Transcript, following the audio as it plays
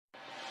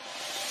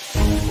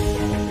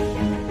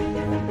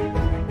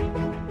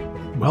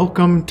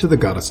Welcome to the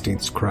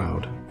Gottesdienst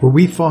crowd, where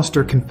we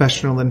foster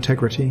confessional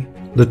integrity,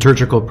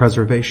 liturgical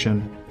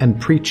preservation, and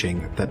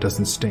preaching that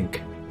doesn't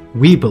stink.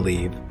 We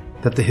believe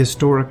that the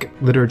historic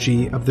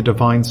liturgy of the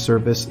divine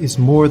service is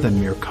more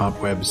than mere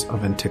cobwebs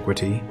of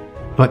antiquity,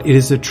 but it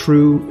is a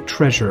true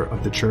treasure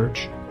of the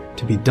Church,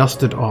 to be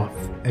dusted off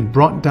and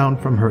brought down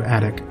from her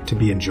attic to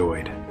be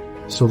enjoyed.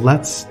 So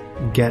let's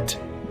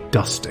get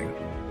dusting.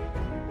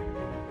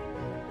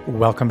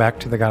 Welcome back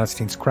to the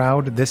Gottesdienst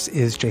crowd. This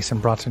is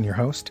Jason Braaten, your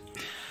host.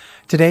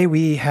 Today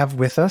we have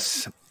with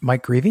us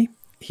Mike Grieve.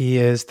 He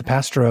is the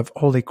pastor of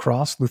Holy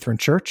Cross Lutheran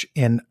Church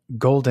in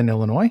Golden,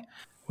 Illinois.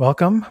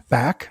 Welcome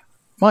back,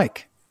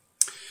 Mike.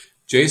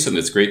 Jason,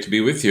 it's great to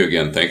be with you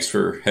again. Thanks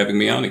for having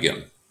me on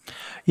again.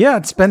 Yeah,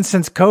 it's been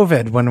since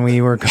COVID when we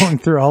were going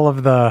through all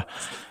of the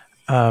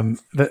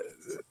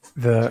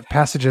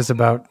passages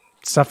about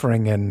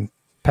suffering and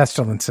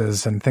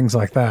pestilences and things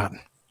like that.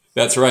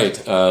 That's right.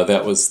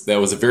 That was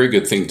a very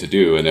good thing to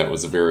do, and that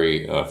was a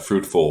very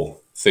fruitful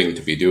thing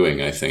to be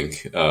doing, I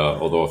think.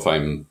 Although if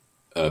I'm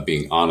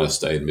being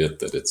honest, I admit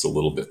that it's a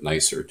little bit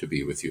nicer to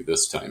be with you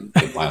this time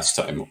than last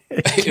time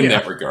in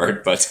that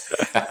regard, but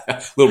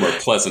a little more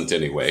pleasant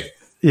anyway.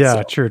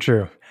 Yeah, so.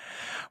 True.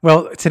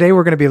 Well, today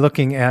we're going to be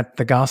looking at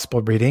the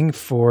gospel reading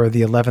for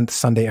the 11th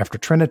Sunday after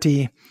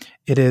Trinity.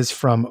 It is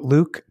from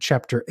Luke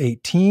chapter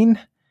 18,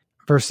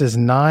 verses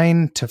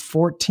 9 to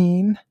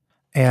 14.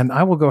 And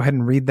I will go ahead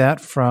and read that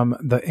from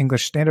the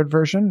English Standard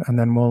Version, and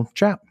then we'll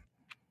chat.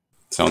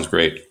 Sounds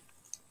great.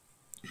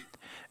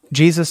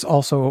 Jesus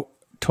also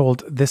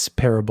told this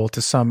parable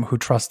to some who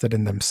trusted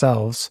in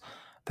themselves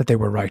that they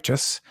were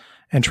righteous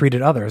and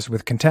treated others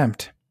with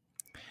contempt.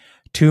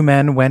 2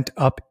 men went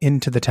up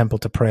into the temple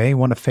to pray,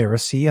 one a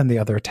Pharisee and the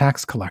other a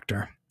tax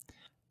collector.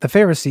 The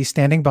Pharisee,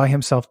 standing by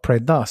himself,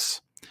 prayed thus: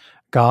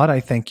 God, I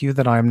thank you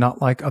that I am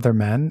not like other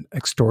men,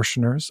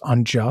 extortioners,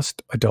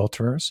 unjust,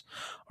 adulterers,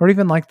 or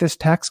even like this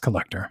tax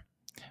collector.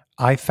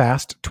 I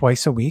fast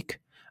twice a week.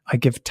 I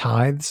give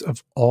tithes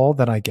of all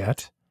that I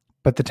get.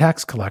 But the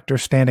tax collector,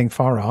 standing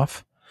far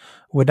off,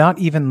 would not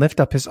even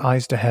lift up his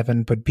eyes to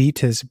heaven, but beat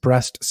his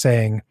breast,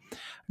 saying,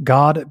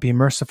 God, be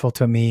merciful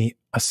to me,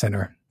 a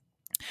sinner.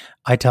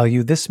 I tell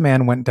you, this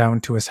man went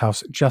down to his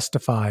house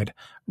justified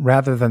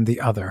rather than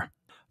the other.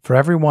 For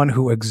everyone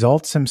who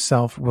exalts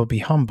himself will be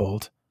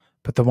humbled,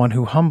 but the one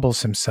who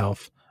humbles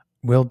himself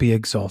will be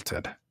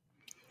exalted.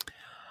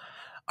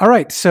 All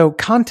right, so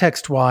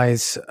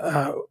context-wise,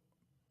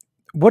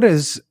 what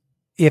is,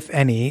 if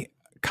any,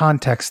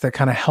 context that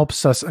kind of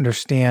helps us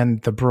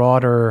understand the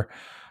broader,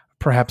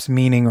 perhaps,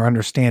 meaning or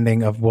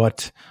understanding of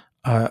what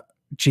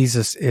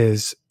Jesus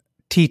is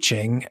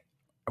teaching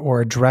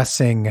or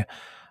addressing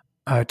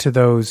to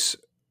those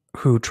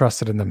who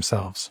trusted in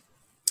themselves?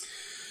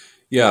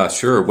 Yeah,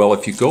 sure. Well,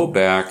 if you go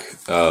back...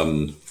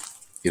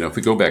 if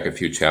we go back a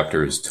few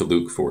chapters to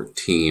Luke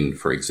 14,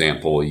 for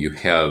example, you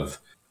have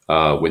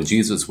when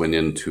Jesus went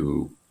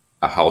into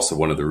a house of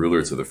one of the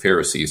rulers of the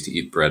Pharisees to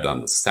eat bread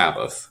on the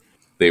Sabbath,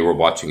 they were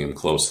watching him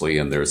closely,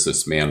 and there's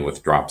this man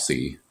with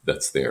dropsy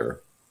that's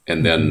there.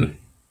 And then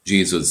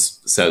Jesus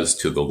says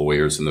to the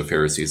lawyers and the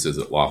Pharisees, is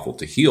it lawful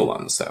to heal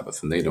on the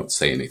Sabbath? And they don't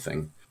say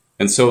anything.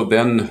 And so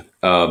then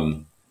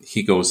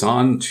he goes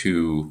on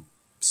to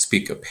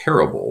speak a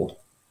parable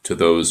to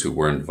those who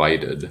were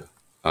invited,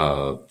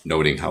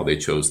 noting how they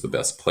chose the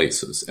best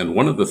places. And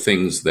one of the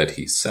things that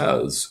he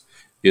says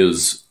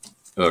is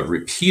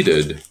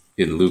repeated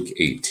in Luke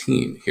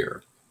 18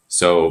 here.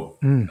 So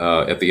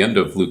at the end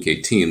of Luke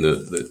 18,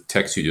 the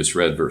text you just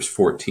read, verse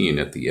 14,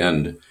 at the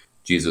end,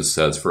 Jesus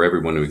says, for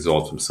everyone who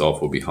exalts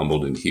himself will be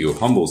humbled, and he who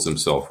humbles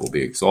himself will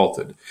be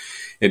exalted.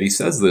 And he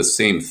says this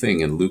same thing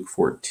in Luke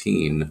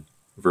 14,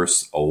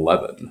 verse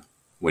 11,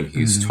 when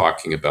he's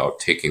talking about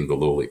taking the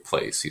lowly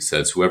place. He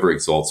says, whoever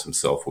exalts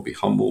himself will be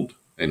humbled,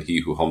 and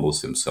he who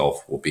humbles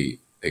himself will be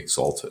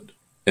exalted.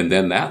 And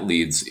then that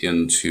leads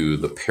into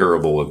the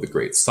parable of the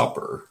Great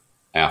Supper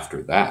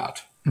after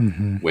that,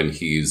 when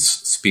he's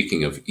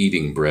speaking of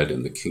eating bread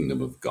in the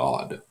kingdom of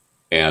God,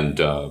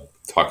 and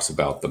talks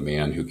about the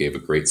man who gave a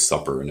great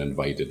supper and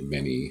invited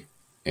many,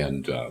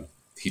 and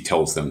he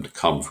tells them to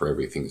come for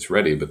everything's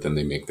ready, but then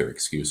they make their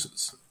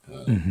excuses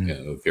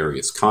of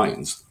various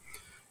kinds.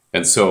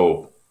 And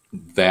so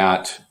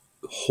that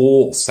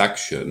whole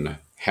section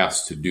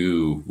has to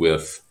do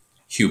with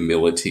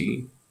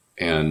humility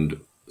and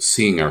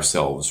seeing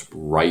ourselves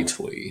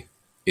rightly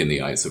in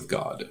the eyes of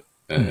God.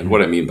 And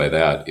what I mean by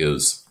that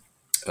is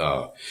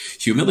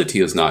humility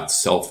is not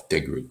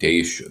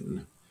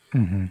self-degradation.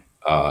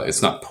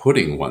 It's not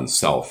putting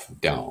oneself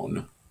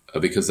down,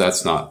 because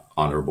that's not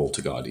honorable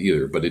to God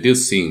either. But it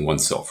is seeing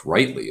oneself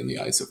rightly in the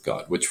eyes of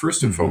God, which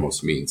first and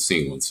foremost means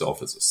seeing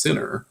oneself as a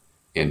sinner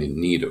and in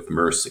need of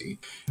mercy.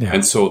 Yeah.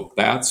 And so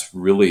that's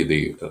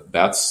really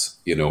that's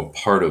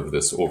part of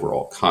this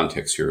overall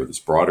context here, this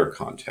broader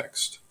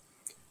context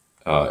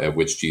at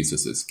which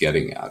Jesus is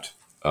getting at.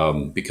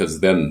 Because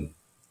then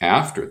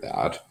after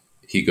that,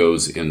 he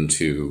goes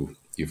into,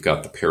 you've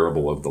got the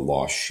parable of the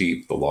lost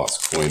sheep, the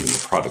lost coin, and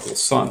the prodigal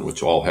son,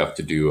 which all have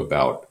to do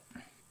about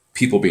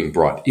people being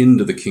brought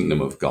into the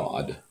kingdom of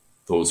God,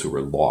 those who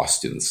were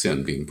lost in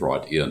sin being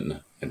brought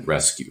in and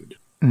rescued.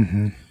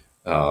 And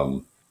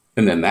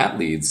then that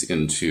leads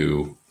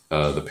into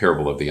the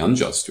parable of the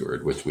unjust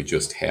steward, which we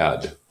just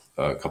had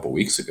a couple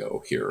weeks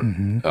ago here.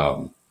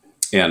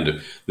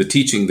 And the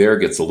teaching there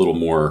gets a little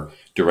more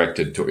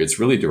directed to, it's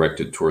really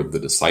directed toward the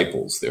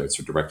disciples there. It's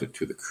directed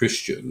to the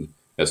Christian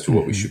as to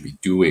what we should be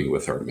doing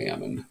with our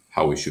mammon,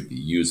 how we should be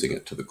using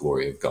it to the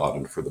glory of God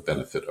and for the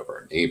benefit of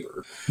our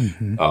neighbor.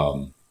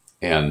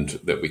 And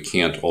that we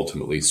can't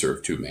ultimately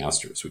serve two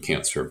masters. We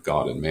can't serve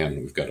God and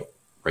mammon.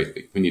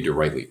 We need to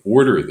rightly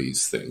order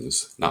these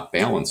things, not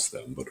balance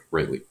them, but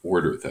rightly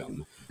order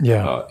them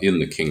in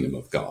the kingdom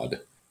of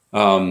God.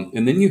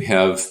 And then you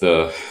have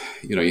the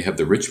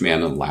rich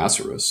man and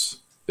Lazarus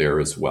there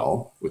as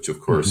well, which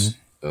of course,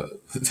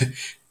 the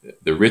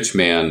rich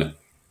man,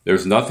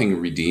 there's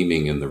nothing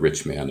redeeming in the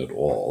rich man at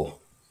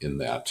all in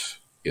that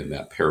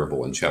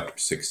parable in chapter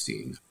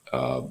 16.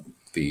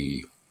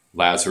 The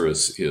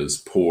Lazarus is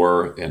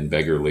poor and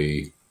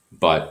beggarly,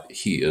 but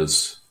he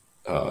has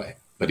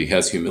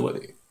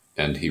humility,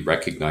 and he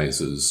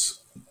recognizes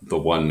the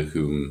one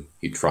whom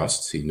he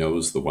trusts. He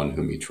knows the one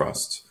whom he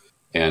trusts,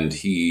 and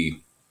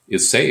he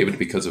is saved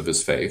because of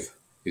his faith.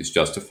 He's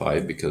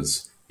justified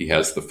because he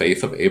has the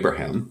faith of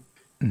Abraham,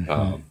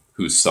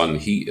 whose son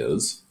he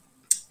is.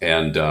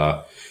 And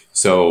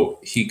so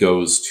he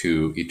goes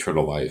to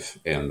eternal life,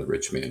 and the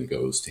rich man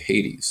goes to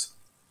Hades.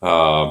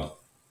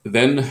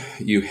 Then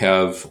you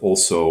have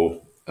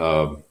also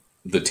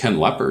the 10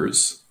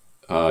 lepers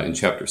in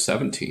chapter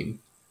 17,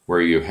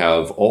 where you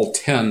have all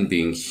 10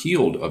 being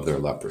healed of their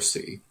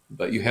leprosy,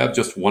 but you have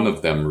just one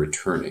of them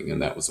returning,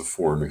 and that was a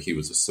foreigner. He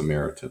was a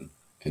Samaritan.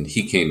 And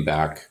he came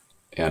back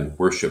and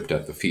worshiped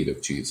at the feet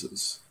of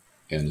Jesus,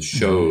 and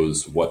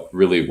shows what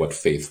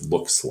faith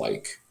looks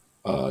like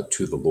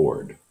to the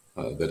Lord.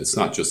 That it's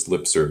not just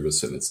lip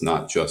service, and it's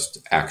not just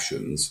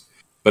actions,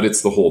 but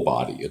it's the whole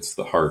body. It's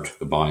the heart,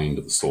 the mind,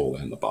 the soul,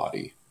 and the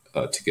body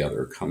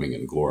together coming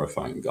and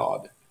glorifying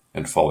God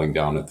and falling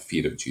down at the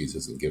feet of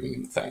Jesus and giving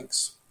him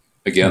thanks.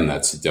 Again,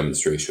 that's a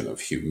demonstration of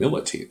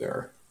humility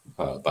there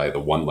by the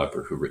one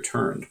leper who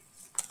returned.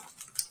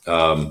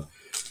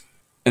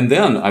 And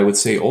then I would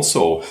say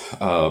also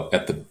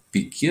at the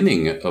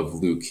beginning of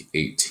Luke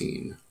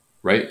 18,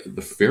 right,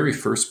 the very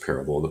first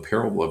parable, the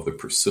parable of the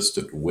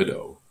persistent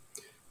widow,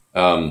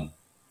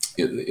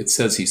 it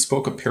says he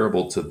spoke a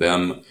parable to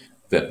them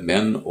that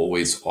men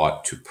always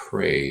ought to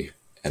pray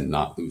and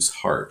not lose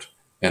heart.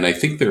 And I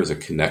think there's a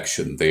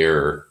connection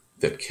there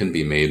that can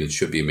be made and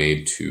should be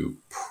made to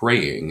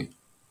praying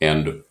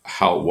and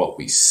what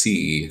we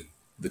see,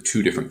 the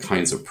two different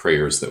kinds of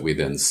prayers that we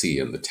then see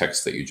in the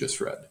text that you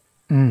just read.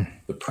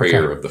 The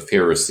prayer of the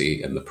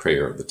Pharisee and the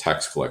prayer of the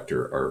tax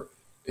collector are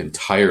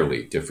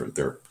entirely different.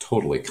 They're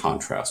totally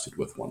contrasted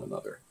with one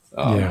another.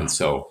 And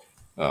so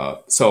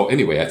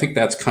anyway, I think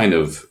that's kind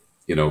of,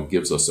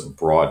 gives us a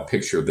broad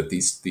picture that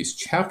these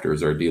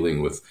chapters are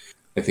dealing with,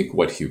 I think,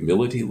 what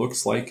humility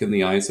looks like in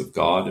the eyes of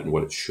God and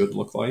what it should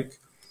look like.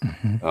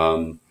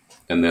 And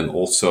then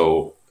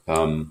also,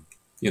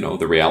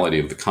 the reality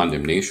of the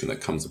condemnation that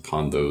comes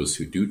upon those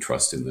who do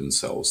trust in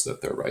themselves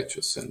that they're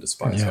righteous and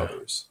despise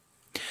others.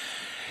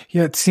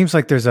 Yeah, it seems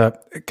like there's a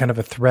kind of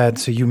a thread.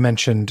 So you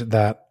mentioned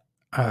that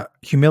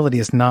humility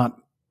is not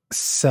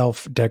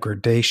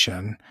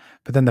self-degradation,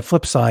 but then the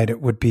flip side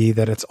it would be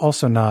that it's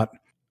also not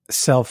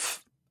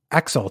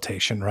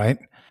self-exaltation, right?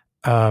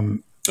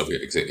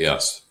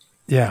 Yes.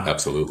 Yeah.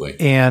 Absolutely.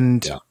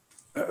 And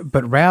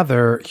but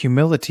rather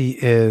humility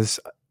is,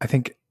 I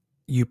think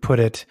you put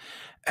it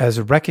as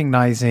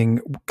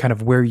recognizing kind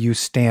of where you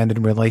stand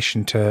in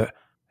relation to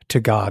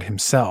God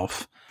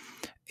himself.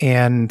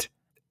 And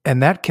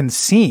that can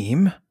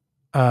seem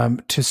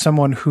to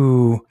someone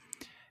who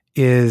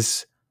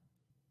is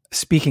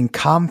speaking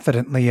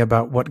confidently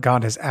about what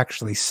God has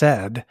actually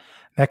said,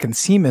 that can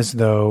seem as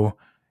though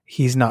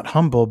he's not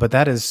humble, but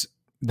that is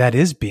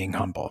being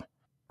humble,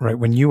 right?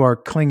 When you are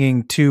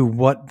clinging to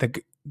what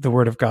the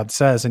word of God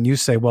says and you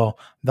say, well,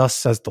 thus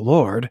says the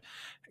Lord,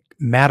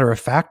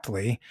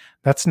 matter-of-factly,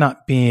 that's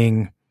not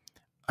being,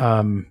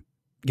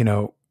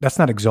 that's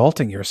not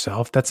exalting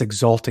yourself, that's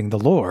exalting the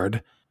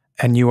Lord.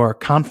 And you are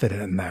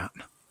confident in that.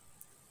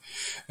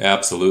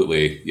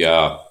 Absolutely.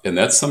 Yeah. And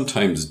that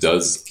sometimes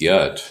does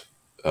get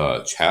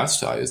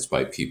chastised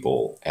by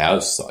people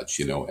as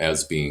such,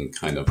 as being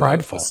kind of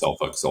prideful. A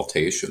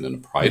self-exaltation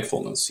and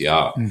pridefulness.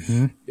 Yeah.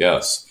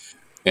 Yes.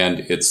 And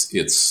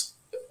it's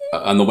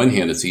on the one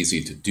hand, it's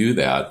easy to do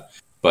that.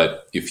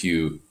 But if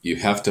you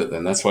have to,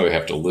 and that's why we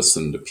have to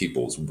listen to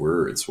people's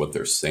words, what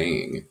they're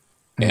saying.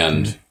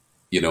 And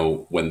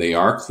when they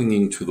are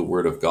clinging to the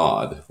word of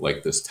God,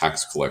 like this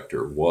tax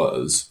collector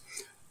was,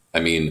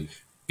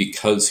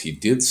 because he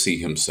did see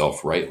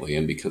himself rightly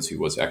and because he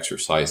was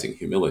exercising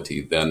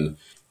humility, then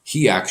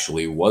he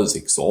actually was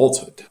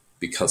exalted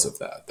because of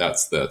that.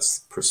 That's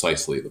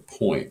precisely the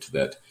point,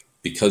 that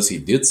because he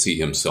did see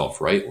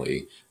himself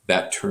rightly,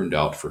 that turned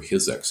out for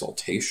his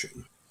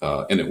exaltation.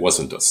 And it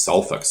wasn't a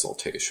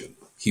self-exaltation.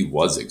 He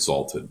was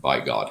exalted by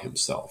God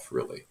himself,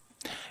 really.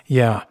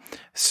 Yeah.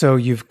 So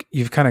you've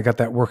kind of got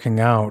that working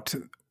out.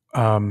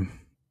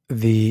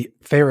 The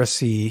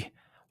Pharisee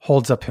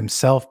holds up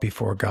himself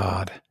before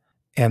God,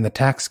 and the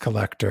tax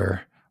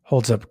collector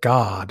holds up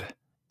God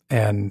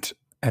and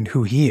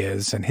who he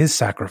is and his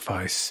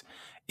sacrifice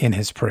in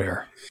his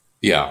prayer.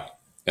 Yeah,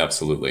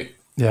 absolutely.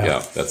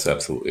 Yeah, that's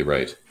absolutely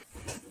right.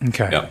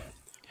 Okay. Yeah.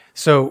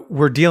 So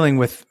we're dealing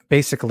with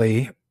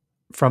basically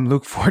from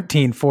Luke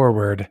 14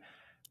 forward,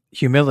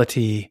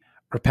 humility,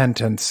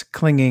 repentance,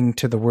 clinging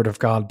to the word of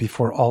God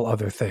before all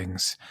other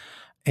things,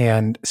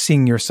 and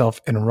seeing yourself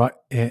in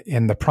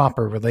the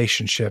proper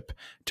relationship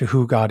to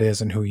who God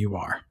is and who you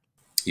are.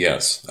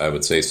 Yes, I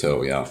would say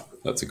so. Yeah,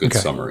 that's a good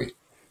summary.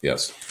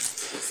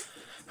 Yes.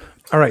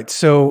 All right.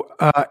 So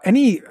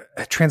any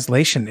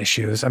translation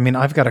issues? I mean,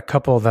 I've got a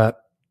couple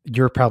that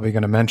you're probably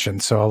going to mention,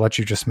 so I'll let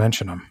you just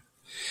mention them.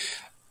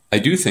 I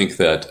do think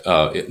that,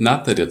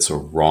 not that it's a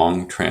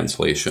wrong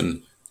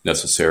translation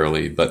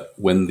necessarily, but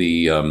when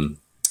the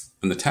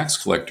tax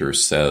collector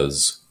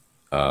says,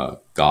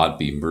 God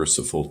be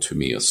merciful to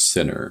me, a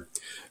sinner,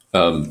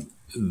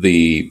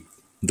 the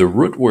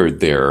root word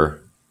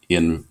there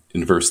in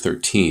verse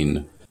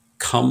 13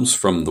 comes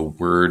from the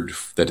word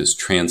that is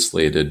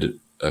translated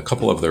a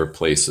couple of other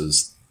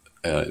places,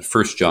 1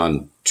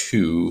 John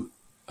 2,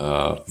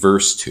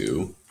 verse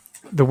 2.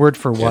 The word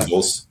for what?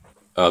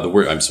 The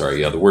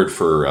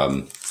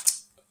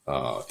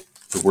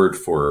word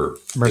for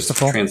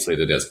merciful, it's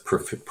translated as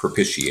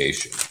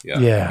propitiation.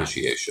 Yeah,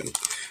 propitiation.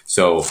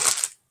 So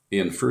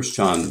in 1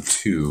 John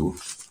 2,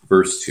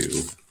 verse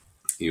 2,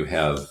 you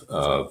have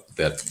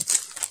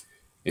that,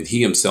 and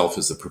he himself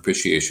is the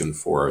propitiation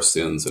for our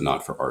sins, and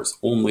not for ours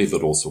only,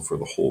 but also for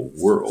the whole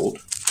world.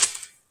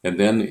 And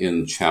then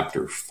in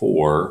chapter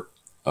 4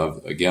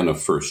 of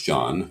 1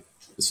 John,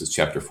 this is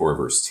chapter 4,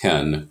 verse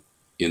 10,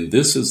 in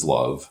this is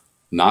love,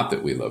 not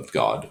that we loved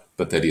God,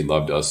 but that he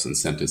loved us and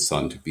sent his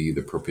son to be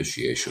the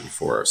propitiation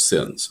for our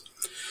sins.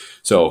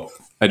 So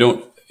I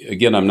don't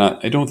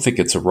think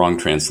it's a wrong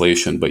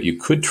translation, but you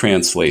could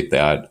translate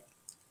that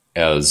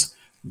as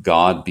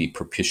God be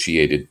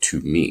propitiated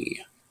to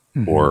me,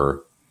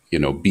 or,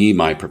 be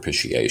my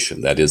propitiation.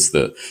 That is,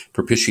 the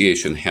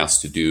propitiation has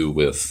to do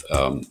with,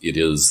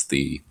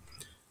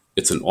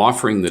 it's an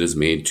offering that is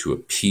made to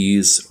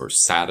appease or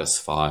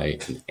satisfy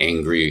an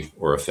angry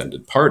or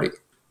offended party.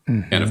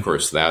 And of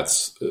course,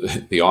 that's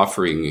the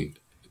offering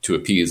to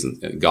appease.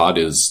 And God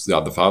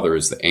the Father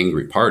is the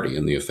angry party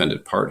and the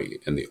offended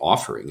party. And the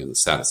offering and the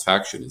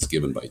satisfaction is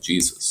given by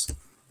Jesus,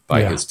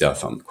 by his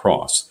death on the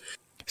cross.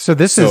 So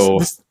this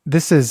is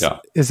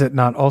is it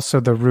not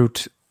also the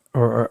root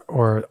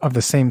or of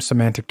the same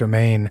semantic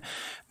domain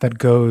that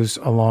goes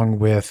along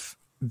with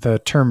the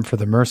term for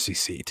the mercy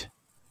seat?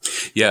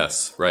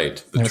 Yes,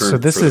 right. So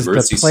this is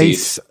the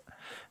place.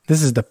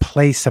 This is the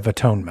place of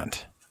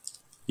atonement.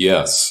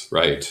 Yes,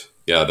 right.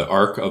 Yeah, the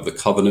Ark of the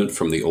Covenant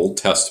from the Old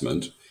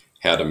Testament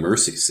had a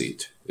mercy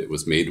seat. It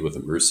was made with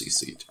a mercy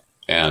seat.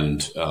 And,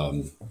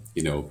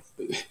 the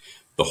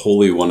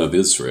Holy One of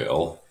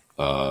Israel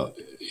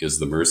is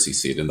the mercy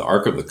seat. And the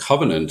Ark of the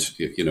Covenant,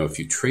 if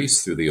you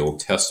trace through the Old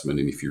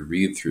Testament and if you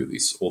read through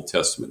these Old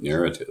Testament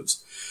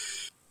narratives,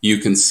 you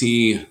can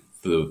see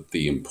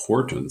the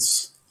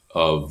importance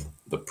of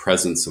the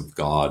presence of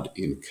God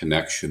in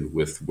connection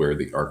with where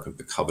the Ark of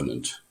the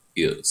Covenant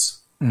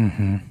is.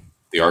 Mm-hmm.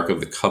 The Ark of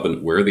the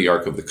Covenant, where the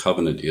Ark of the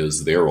Covenant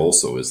is, there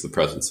also is the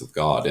presence of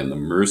God. And the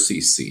mercy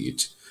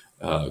seat,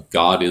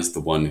 God is the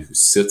one who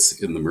sits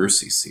in the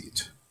mercy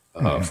seat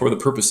for the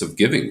purpose of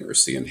giving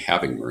mercy and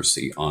having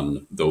mercy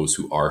on those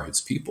who are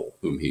his people,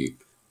 whom he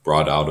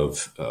brought out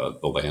of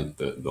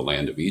the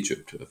land of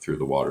Egypt through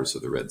the waters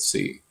of the Red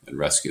Sea and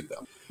rescued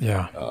them.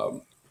 Yeah.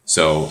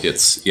 So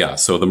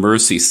the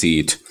mercy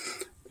seat,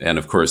 and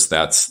of course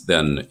that's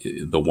then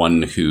the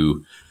one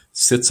who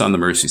sits on the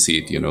mercy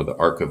seat. The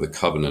Ark of the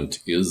Covenant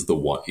is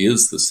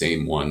the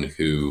same one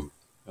who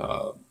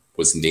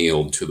was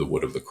nailed to the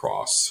wood of the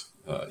cross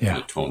in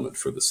atonement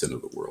for the sin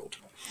of the world.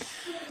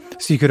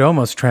 So you could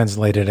almost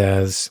translate it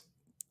as,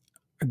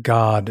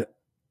 God,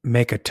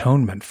 make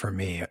atonement for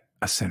me,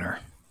 a sinner.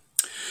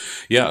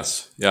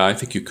 Yes. Yeah, I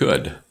think you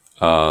could.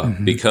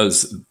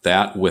 Because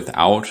that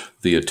without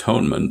the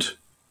atonement,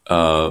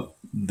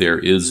 there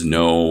is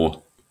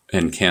no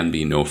and can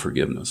be no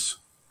forgiveness.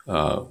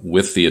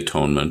 With the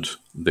atonement,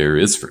 there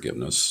is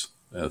forgiveness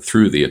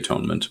through the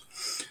atonement.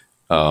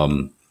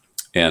 As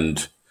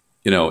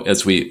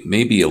we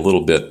maybe a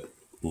little bit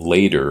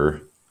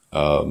later,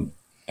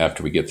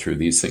 after we get through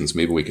these things,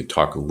 maybe we could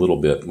talk a little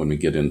bit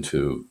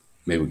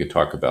maybe we could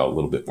talk about a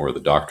little bit more of the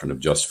doctrine of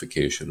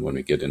justification when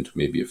we get into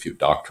maybe a few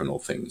doctrinal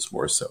things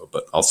more so.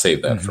 But I'll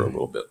save that for a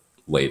little bit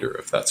later,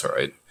 if that's all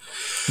right.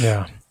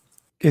 Yeah.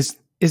 Is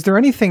there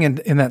anything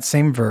in that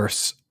same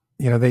verse?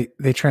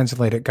 They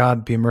translate it,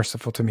 God be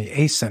merciful to me,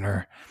 a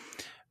sinner,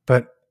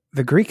 but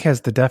the Greek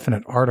has the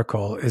definite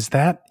article. Is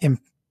that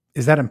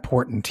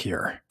important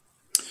here?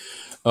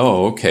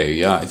 Oh, okay.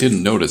 Yeah, I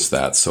didn't notice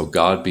that. So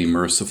God be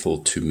merciful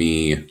to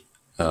me,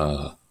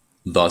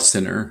 the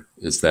sinner.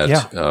 Is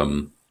that?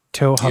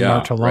 To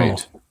hamar to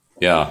right.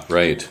 Yeah,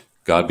 right.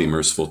 God be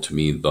merciful to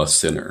me, the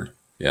sinner.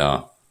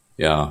 Yeah.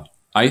 Yeah.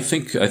 I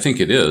think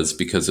it is,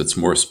 because it's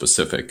more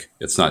specific.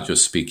 It's not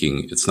just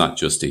speaking. It's not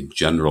just a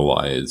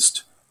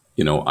generalized,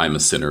 I'm a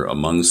sinner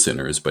among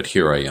sinners, but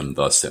here I am,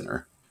 the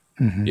sinner.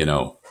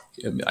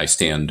 I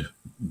stand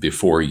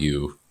before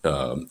you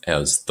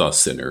as the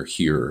sinner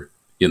here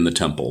in the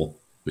temple,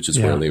 which is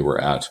where they were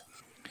at.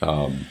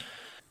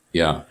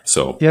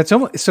 It's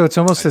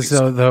almost as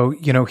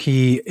though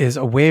he is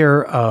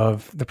aware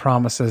of the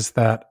promises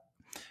that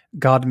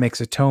God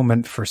makes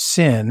atonement for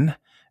sin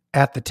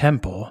at the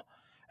temple.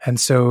 And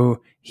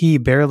so he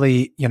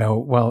barely,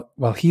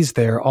 while he's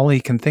there, all he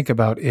can think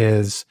about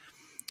is,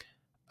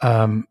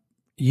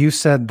 you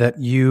said that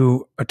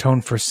you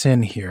atone for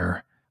sin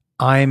here.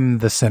 I'm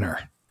the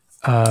sinner.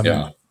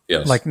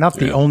 Yes. Like not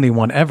the only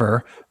one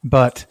ever,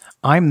 but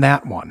I'm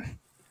that one.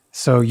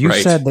 So you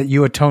said that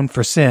you atone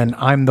for sin.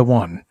 I'm the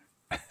one.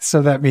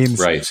 So that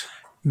means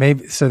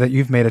maybe so that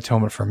you've made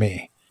atonement for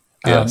me.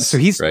 So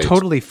he's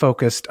totally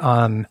focused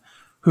on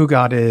who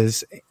God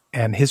is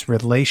and his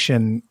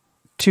relation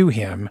to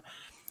him,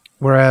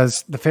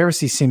 whereas the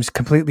Pharisee seems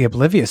completely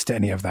oblivious to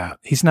any of that.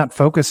 He's not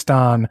focused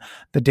on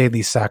the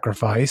daily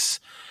sacrifice,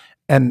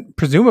 and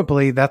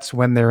presumably that's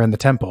when they're in the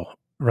temple,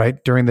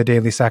 right? During the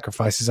daily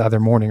sacrifices,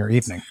 either morning or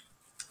evening.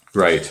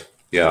 Right.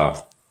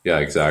 Yeah. Yeah,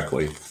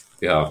 exactly.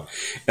 Yeah.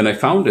 And I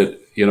found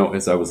it,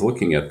 as I was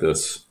looking at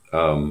this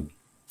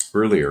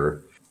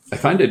earlier, I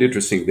find it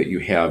interesting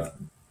that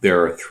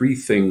there are three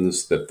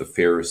things that the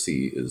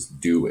Pharisee is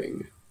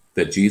doing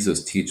that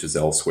Jesus teaches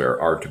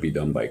elsewhere are to be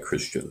done by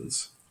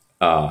Christians.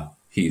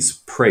 He's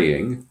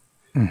praying,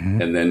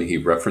 and then he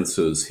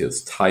references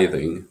his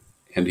tithing,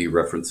 and he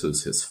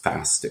references his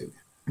fasting.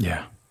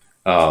 Yeah.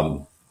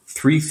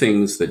 Three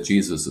things that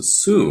Jesus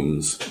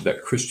assumes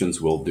that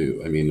Christians will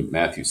do. I mean, in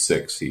Matthew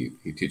 6, he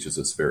teaches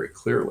us very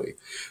clearly.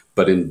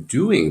 But in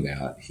doing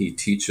that, he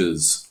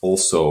teaches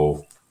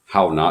also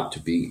how not to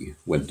be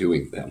when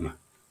doing them.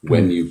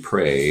 When you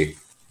pray,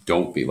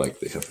 don't be like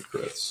the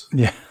hypocrites.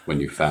 Yeah. When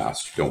you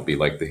fast, don't be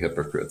like the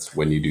hypocrites.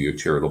 When you do your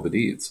charitable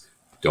deeds,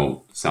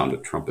 don't sound a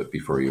trumpet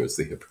before you as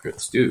the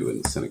hypocrites do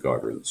in the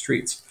synagogue or in the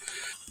streets.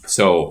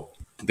 So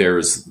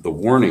there's the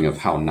warning of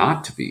how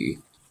not to be,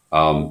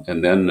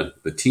 and then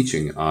the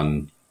teaching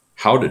on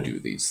how to do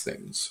these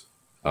things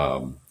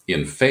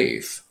in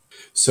faith.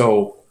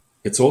 So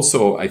it's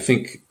also, I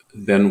think,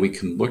 then we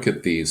can look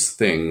at these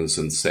things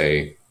and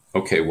say,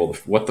 okay, well,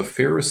 what the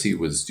Pharisee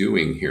was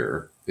doing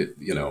here,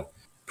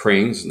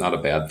 praying is not a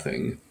bad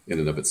thing in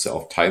and of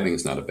itself. Tithing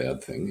is not a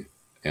bad thing.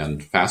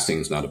 And fasting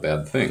is not a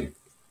bad thing.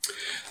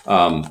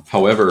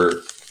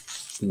 However,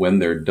 when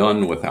they're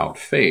done without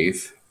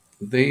faith,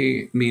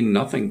 they mean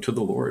nothing to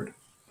the Lord.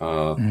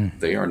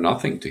 They are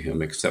nothing to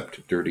him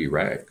except dirty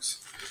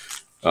rags.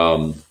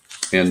 And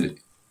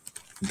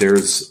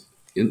it's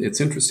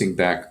interesting,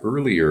 back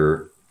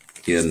earlier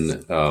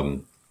in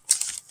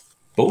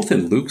both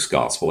in Luke's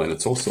gospel and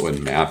it's also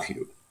in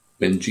Matthew,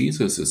 when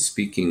Jesus is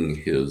speaking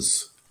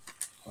his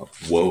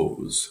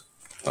woes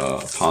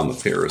upon the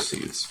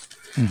Pharisees.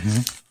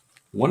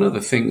 One of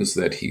the things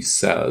that he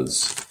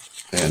says,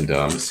 and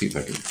let's see if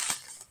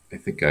I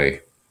think I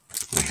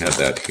had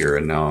that here,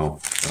 and now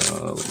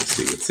let me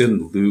see. It's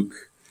in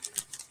Luke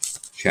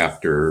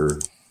chapter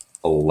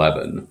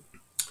 11.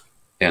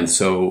 And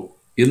so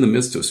in the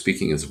midst of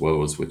speaking his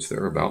woes, which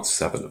there are about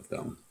 7 of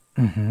them,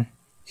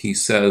 he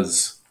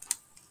says,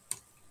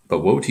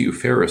 "But woe to you,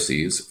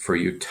 Pharisees, for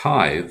you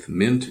tithe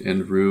mint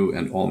and rue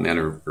and all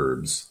manner of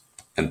herbs,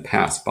 and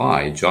pass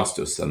by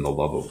justice and the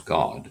love of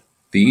God.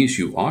 These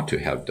you ought to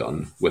have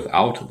done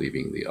without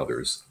leaving the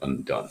others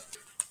undone."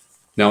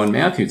 Now, in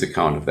Matthew's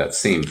account of that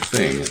same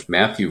thing,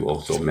 Matthew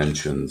also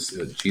mentions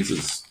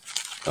Jesus.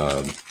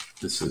 And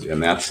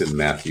that's in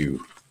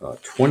Matthew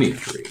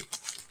 23.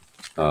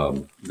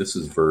 This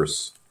is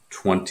verse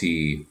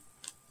 20.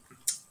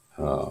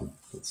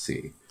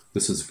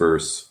 This is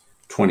verse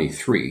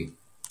 23.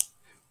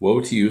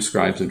 "Woe to you,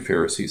 scribes and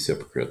Pharisees,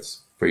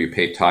 hypocrites, for you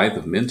pay tithe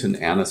of mint and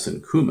anise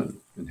and cumin,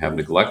 and have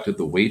neglected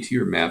the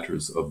weightier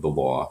matters of the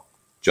law,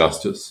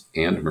 justice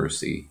and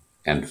mercy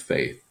and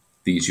faith.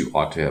 These you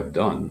ought to have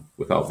done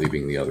without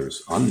leaving the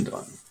others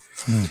undone."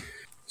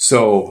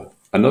 So,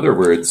 in other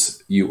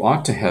words, you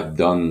ought to have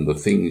done the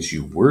things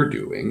you were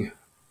doing,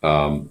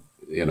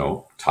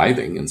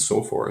 tithing and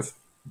so forth,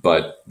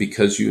 but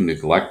because you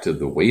neglected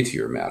the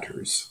weightier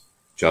matters,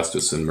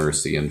 justice and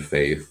mercy and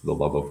faith, the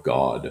love of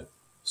God,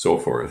 so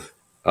forth,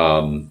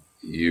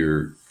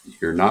 you're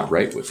not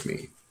right with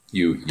me.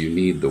 You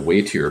need the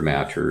weightier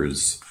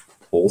matters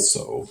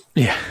also.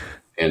 Yeah.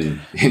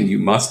 And you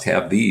must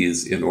have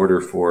these in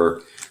order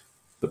for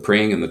the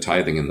praying and the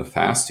tithing and the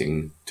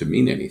fasting to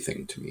mean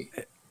anything to me.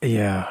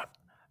 Yeah.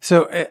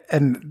 So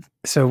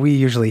we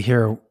usually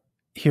hear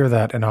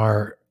that in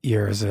our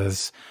ears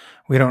as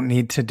we don't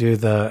need to do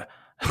the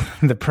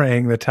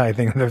praying, the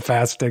tithing, the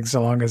fasting,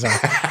 so long as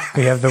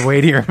we have the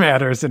weightier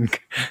matters. And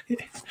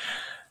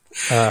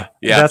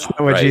that's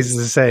not what Jesus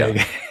is saying.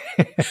 Yeah.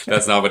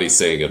 That's not what he's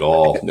saying at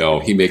all. No,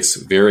 he makes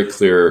very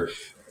clear.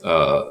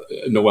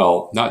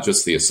 Not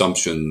just the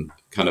assumption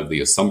kind of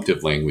the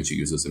assumptive language he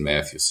uses in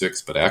Matthew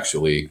 6, but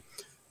actually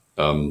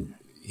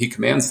he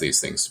commands these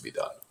things to be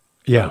done.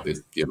 Yeah.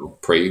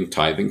 Praying,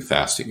 tithing,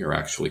 fasting are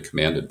actually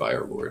commanded by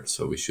our Lord,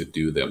 so we should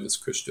do them as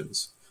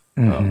Christians.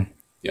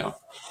 Yeah,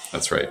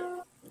 that's right.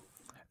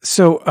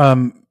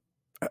 So,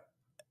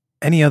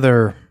 any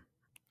other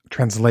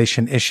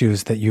translation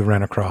issues that you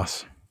ran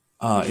across?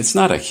 It's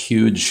not a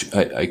huge,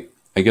 I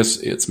guess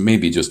it's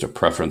maybe just a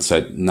preference.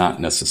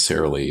 Not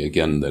necessarily,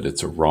 again, that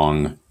it's a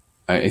wrong.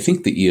 I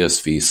think the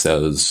ESV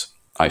says,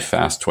 I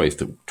fast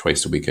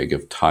twice a week. I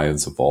give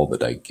tithes of all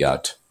that I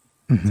get.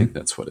 I think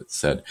that's what it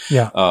said.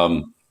 Yeah.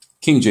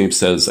 King James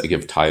says, I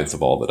give tithes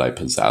of all that I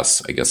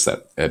possess. I guess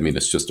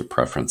it's just a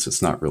preference.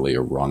 It's not really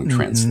a wrong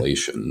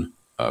translation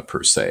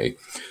per se.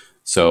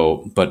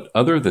 So, but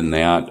other than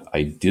that,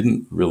 I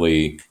didn't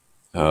really,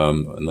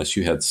 unless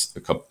you had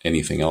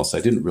anything else,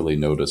 I didn't really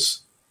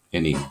notice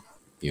any,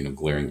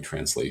 glaring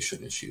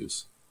translation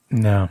issues.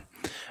 No.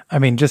 I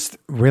mean, just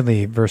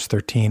really verse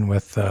 13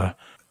 with the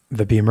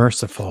be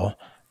merciful.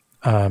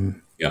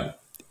 Yeah.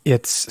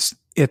 It's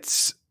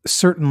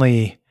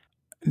certainly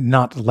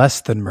not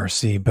less than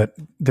mercy, but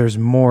there's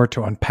more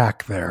to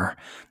unpack there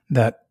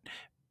that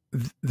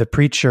the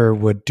preacher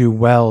would do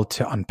well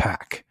to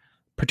unpack,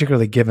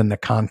 particularly given the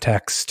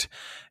context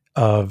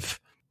of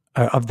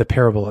the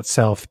parable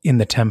itself in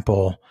the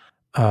temple,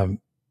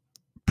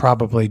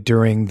 probably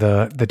during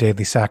the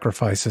daily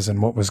sacrifices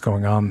and what was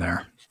going on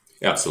there.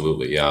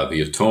 Absolutely, yeah.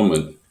 The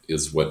atonement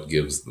is what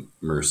gives the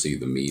mercy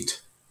the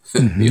meat.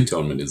 The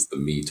atonement is the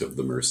meat of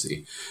the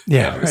mercy.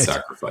 Yeah, the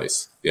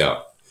sacrifice.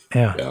 Yeah.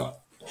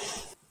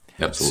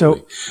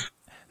 Absolutely.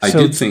 I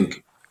did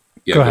think.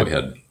 Yeah, go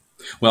ahead.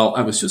 Well,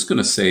 I was just going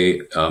to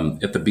say,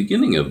 at the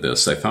beginning of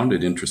this, I found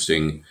it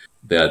interesting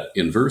that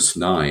in verse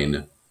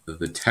 9,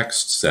 the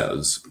text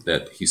says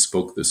that he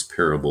spoke this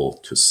parable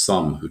to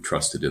some who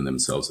trusted in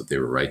themselves that they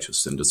were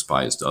righteous and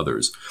despised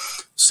others.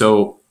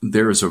 So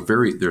there's a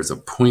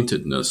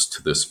pointedness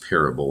to this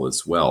parable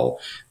as well,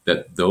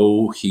 that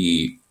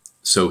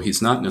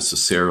he's not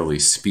necessarily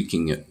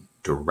speaking it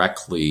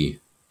directly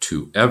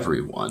to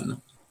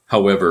everyone.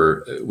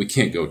 However, we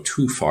can't go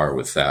too far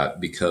with that,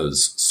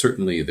 because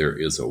certainly there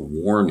is a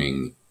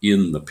warning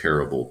in the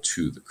parable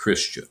to the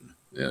Christian,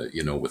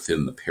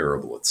 within the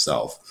parable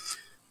itself.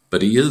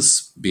 But he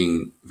is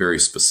being very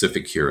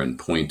specific here and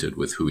pointed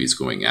with who he's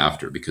going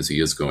after, because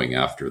he is going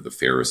after the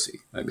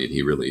Pharisee. I mean,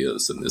 he really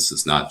is. And this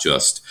is not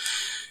just,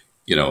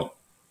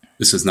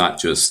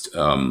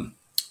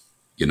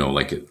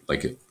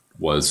 like it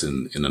was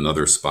in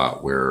another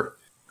spot where,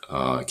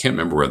 I can't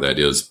remember where that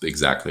is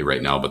exactly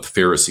right now, but the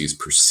Pharisees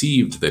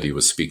perceived that he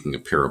was speaking a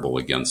parable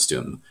against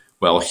him.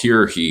 Well,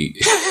 here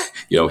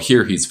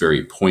he's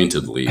very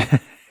pointedly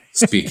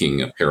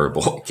speaking a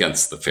parable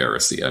against the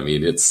Pharisee. I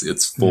mean, it's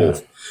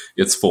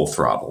full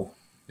throttle.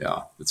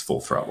 Yeah, it's full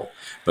throttle.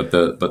 But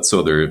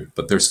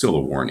there's still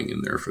a warning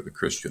in there for the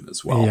Christian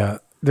as well. Yeah,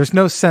 there's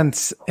no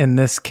sense in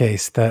this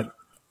case that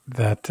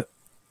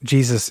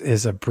Jesus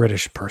is a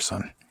British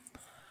person.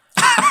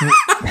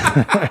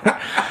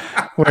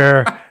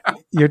 Where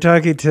you're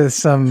talking to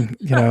some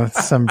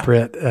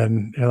Brit,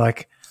 and you're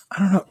like, I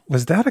don't know,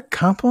 was that a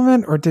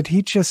compliment, or did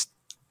he just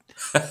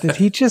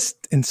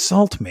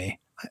insult me?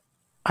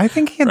 I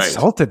think he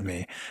insulted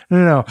me.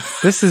 No,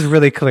 this is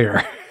really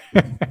clear.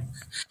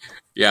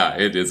 Yeah,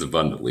 it is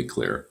abundantly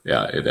clear.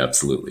 Yeah, it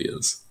absolutely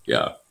is.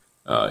 Yeah,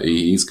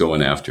 he's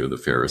going after the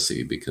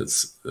Pharisee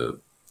because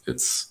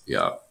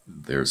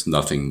there's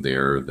nothing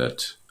there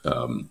that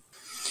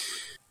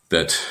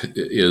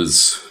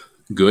is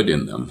good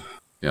in them.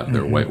 Yeah,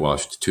 they're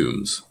whitewashed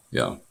tombs.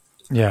 Yeah.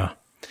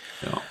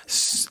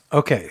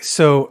 Okay,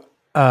 so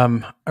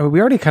we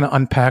already kind of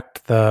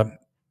unpacked the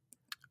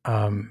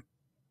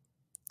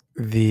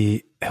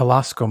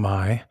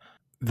hilaskomai,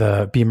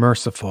 the be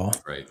merciful,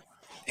 right?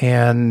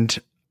 And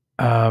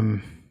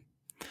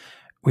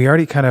we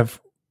already kind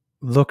of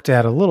looked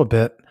at a little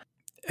bit,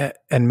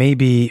 and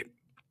maybe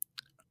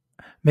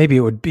it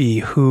would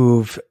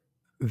behoove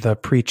the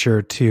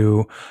preacher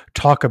to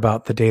talk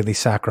about the daily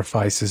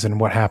sacrifices and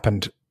what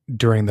happened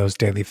during those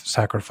daily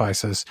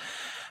sacrifices,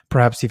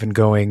 perhaps even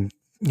going,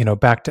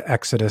 back to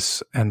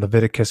Exodus and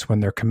Leviticus when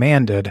they're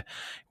commanded,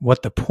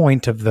 what the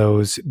point of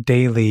those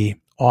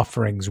daily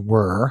offerings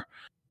were,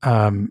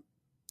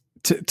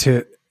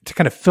 to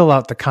kind of fill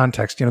out the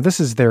context.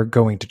 This is their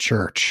going to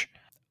church.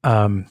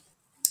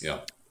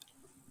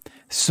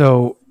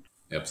 So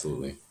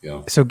absolutely.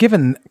 Yeah. So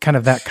given kind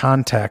of that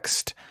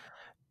context,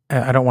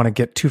 I don't want to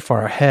get too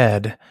far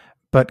ahead,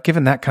 but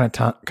given that kind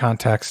of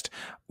context,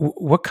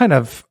 what kind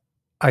of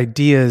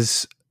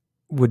ideas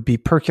would be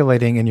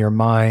percolating in your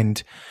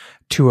mind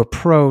to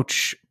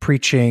approach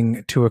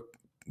preaching to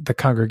the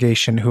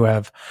congregation who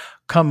have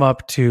come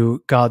up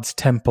to God's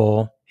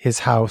temple, his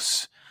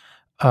house,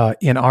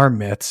 in our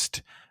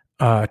midst,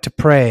 to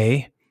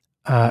pray,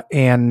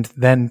 and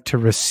then to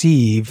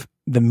receive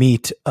the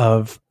meat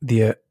of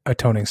the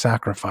atoning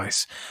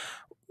sacrifice?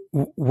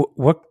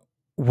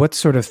 What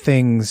sort of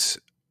things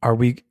are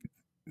we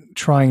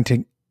trying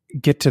to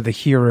get to the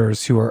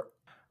hearers who are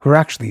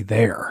actually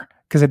there?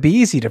 Because it'd be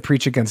easy to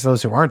preach against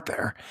those who aren't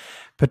there,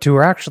 but who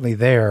are actually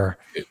there.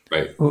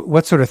 Right.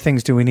 What sort of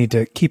things do we need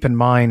to keep in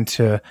mind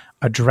to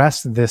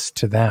address this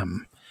to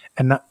them,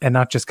 and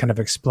not just kind of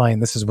explain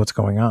this is what's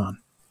going on?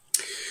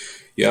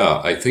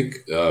 Yeah, I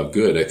think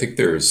good. I think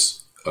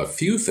there's a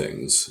few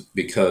things,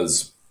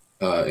 because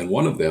and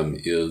one of them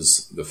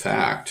is the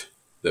fact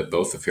that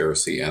both the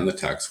Pharisee and the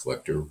tax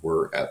collector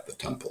were at the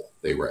temple.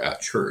 They were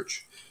at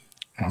church.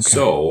 Okay.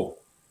 So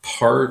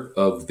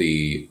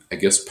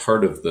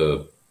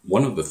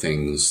one of the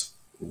things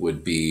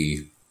would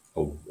be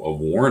a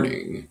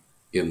warning,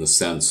 in the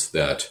sense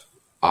that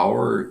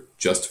our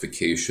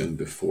justification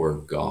before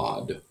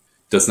God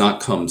does not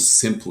come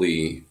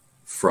simply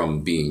from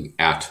being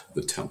at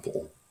the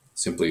temple,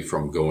 simply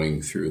from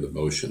going through the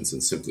motions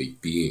and simply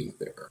being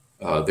there.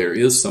 There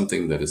is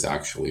something that is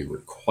actually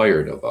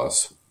required of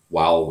us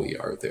while we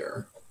are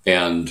there,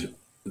 and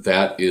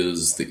that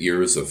is the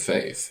ears of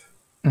faith.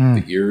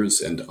 The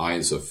ears and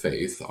eyes of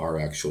faith are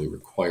actually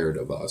required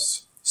of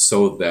us,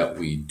 so that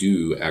we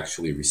do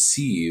actually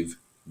receive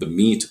the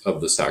meat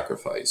of the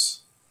sacrifice,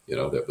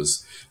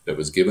 that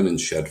was given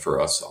and shed for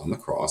us on the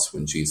cross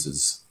when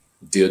Jesus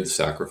did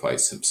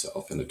sacrifice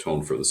himself and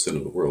atone for the sin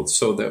of the world,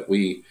 so that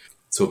we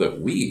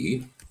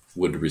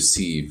would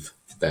receive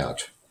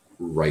that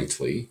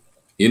rightly,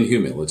 in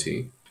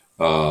humility,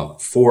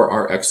 for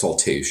our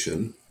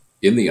exaltation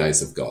in the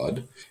eyes of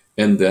God,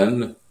 and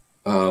then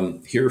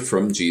hear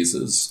from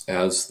Jesus,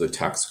 as the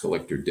tax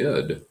collector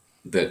did,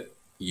 that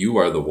you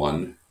are the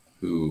one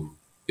who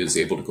is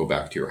able to go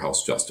back to your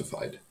house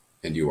justified,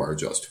 and you are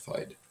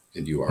justified,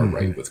 and you are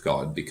right with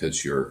God,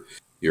 because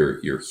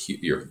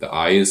the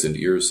eyes and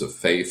ears of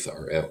faith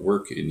are at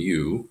work in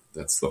you.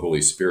 That's the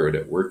Holy Spirit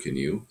at work in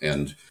you,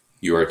 and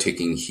you are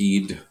taking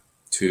heed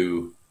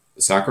to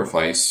the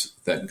sacrifice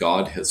that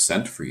God has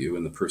sent for you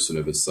in the person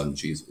of his son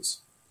Jesus.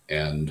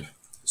 And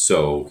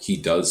so he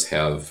does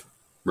have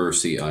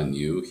mercy on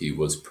you. He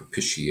was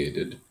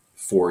propitiated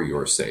for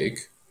your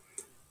sake.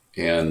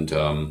 And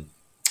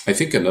I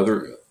think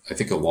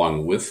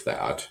along with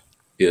that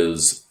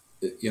is,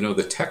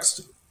 the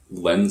text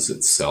lends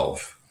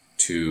itself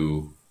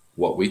to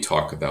what we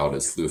talk about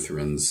as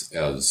Lutherans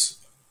as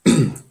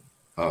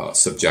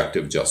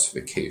subjective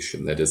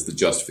justification. That is the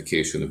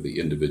justification of the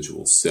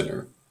individual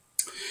sinner.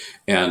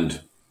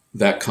 And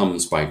that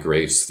comes by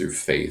grace through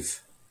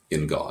faith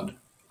in God,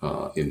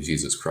 in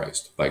Jesus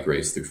Christ. By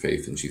grace through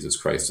faith in Jesus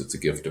Christ, it's a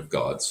gift of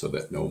God, so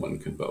that no one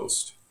can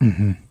boast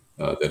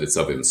that it's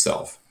of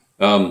himself.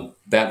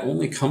 That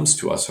only comes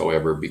to us,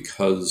 however,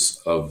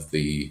 because of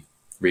the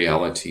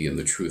reality and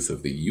the truth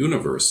of the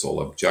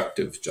universal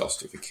objective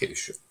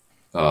justification,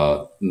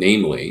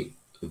 namely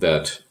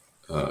that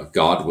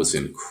God was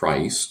in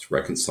Christ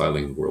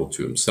reconciling the world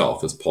to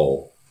himself, as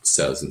Paul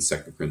says in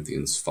 2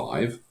 Corinthians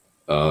 5.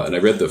 And I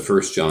read the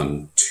 1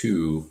 John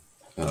 2,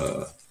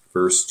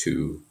 verse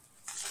 2,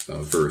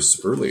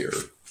 verse earlier,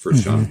 1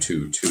 John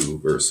 2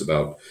 verse,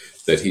 about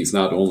that he's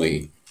not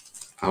only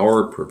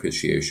our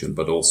propitiation,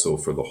 but also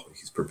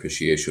his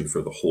propitiation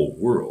for the whole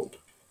world.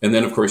 And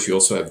then, of course, you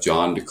also have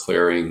John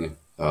declaring,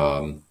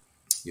 when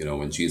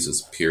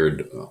Jesus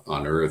appeared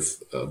on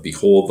earth,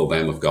 behold, the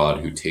Lamb of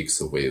God who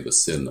takes away the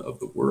sin of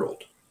the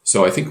world.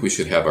 So I think we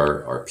should have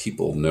our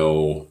people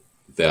know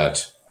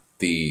that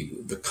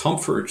the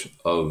comfort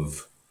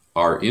of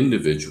our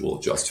individual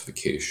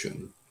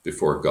justification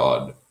before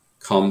God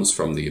comes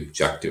from the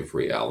objective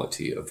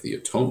reality of the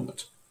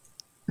atonement.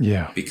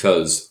 Yeah.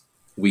 Because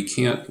we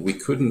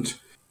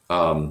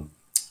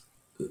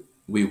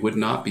would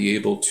not be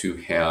able to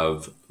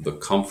have the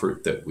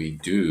comfort that we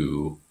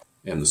do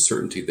and the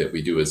certainty that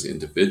we do as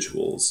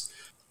individuals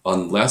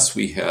unless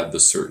we had the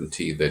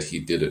certainty that he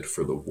did it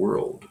for the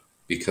world.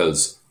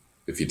 Because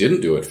if he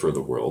didn't do it for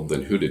the world,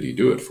 then who did he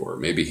do it for?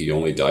 Maybe he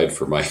only died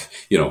for my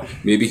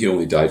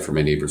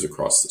neighbors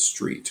across the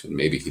street, and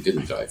maybe he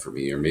didn't die for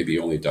me, or maybe he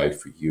only died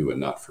for you and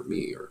not for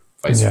me, or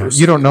vice versa.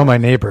 You don't know my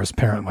neighbors,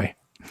 apparently.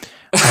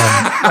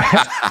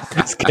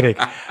 Just kidding.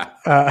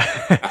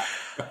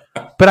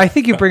 But I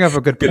think you bring up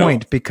a good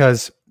point,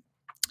 because,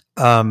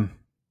 and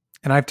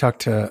I've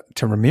talked to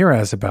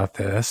Ramirez about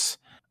this,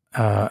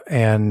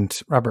 and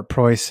Robert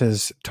Preuss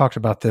has talked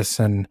about this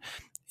in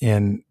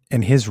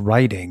his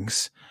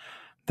writings,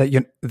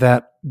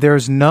 that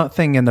there's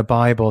nothing in the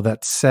Bible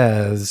that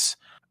says,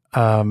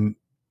 that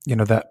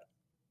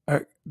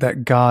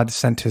God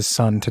sent his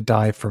son to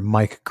die for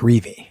Mike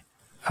Grieve,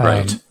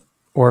 right,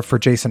 or for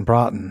Jason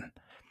Braaten.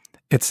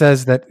 It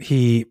says that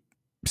he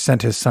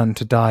sent his son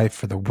to die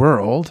for the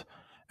world,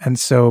 and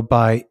so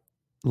by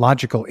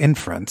logical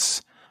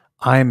inference,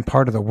 I'm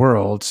part of the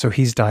world, so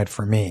he's died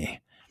for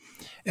me.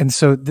 And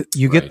so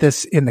you get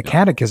this in the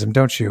Catechism,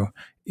 don't you?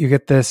 You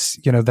get this,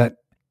 that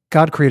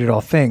God created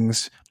all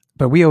things,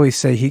 but we always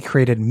say he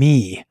created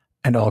me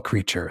and all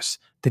creatures,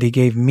 that he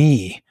gave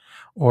me,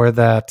 or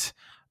that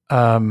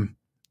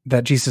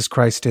that Jesus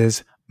Christ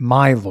is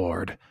my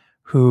Lord,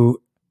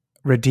 who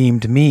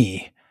redeemed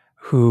me,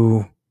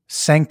 who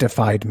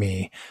sanctified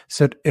me.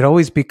 So it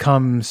always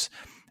becomes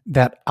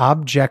that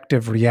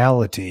objective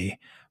reality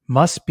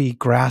must be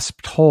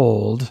grasped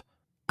hold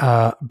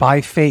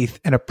by faith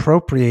and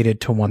appropriated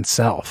to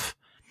oneself.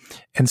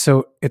 And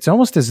so it's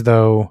almost as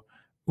though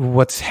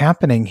what's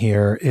happening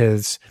here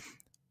is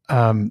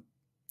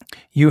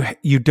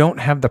you don't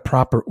have the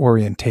proper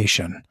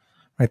orientation,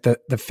 right? The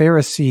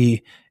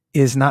Pharisee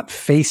is not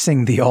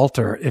facing the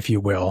altar, if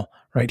you will,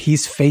 right?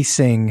 He's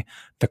facing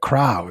the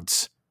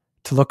crowds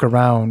to look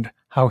around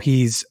how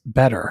he's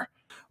better.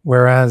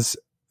 Whereas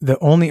the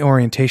only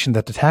orientation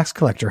that the tax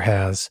collector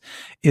has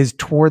is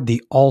toward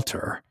the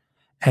altar.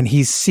 And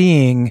he's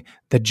seeing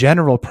the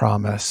general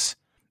promise,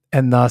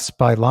 and thus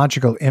by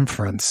logical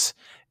inference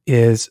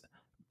is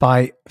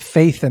by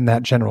faith in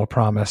that general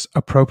promise,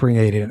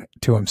 appropriating it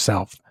to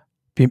himself.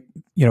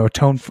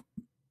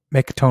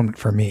 Make atonement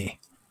for me.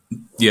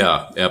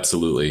 Yeah,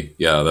 absolutely.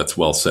 Yeah, that's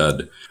well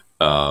said.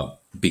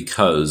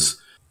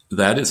 Because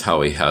that is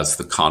how he has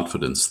the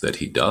confidence that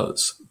he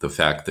does. The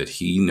fact that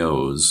he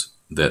knows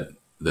that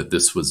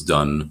this was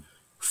done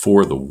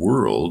for the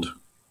world.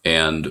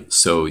 And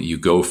so you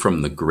go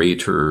from the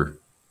greater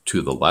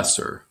to the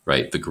lesser,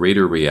 right? The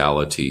greater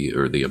reality,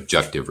 or the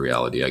objective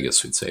reality, I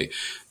guess we'd say,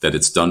 that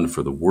it's done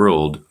for the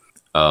world,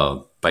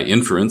 by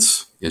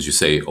inference, as you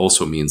say,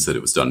 also means that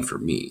it was done for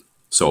me.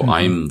 So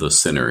I'm the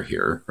sinner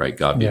here, right?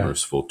 God be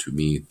merciful to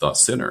me, the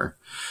sinner.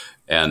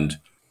 And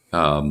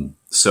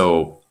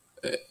so,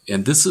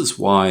 and this is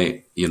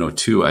why,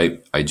 too, I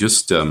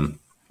just,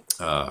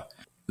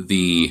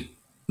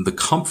 the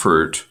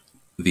comfort,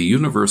 the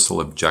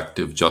universal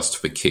objective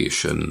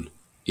justification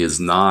is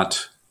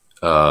not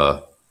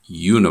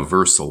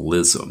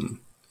universalism,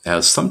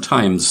 as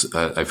sometimes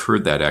I've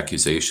heard that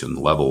accusation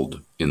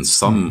leveled in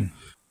some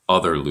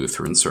other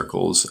Lutheran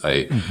circles.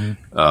 I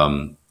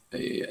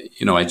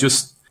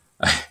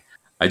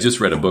just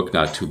read a book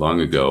not too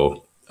long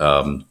ago,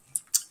 and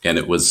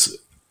it was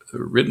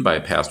written by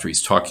a pastor.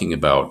 He's talking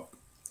about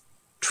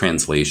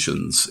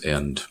translations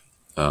and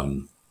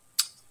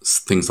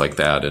things like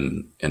that,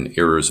 and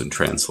errors in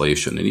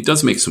translation. And he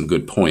does make some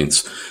good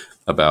points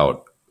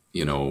about,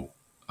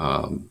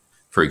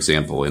 for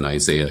example, in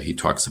Isaiah, he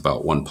talks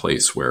about one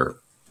place where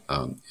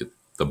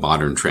the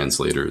modern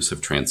translators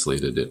have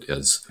translated it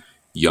as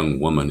young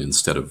woman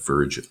instead of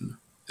virgin,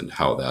 and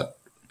how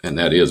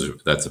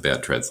that's a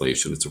bad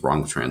translation. It's a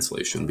wrong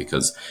translation,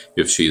 because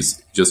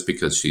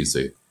because she's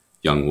a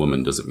young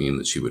woman doesn't mean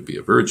that she would be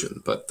a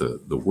virgin, but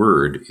the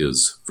word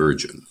is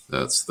virgin.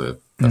 That's the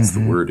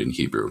word in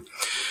Hebrew.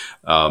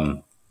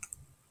 But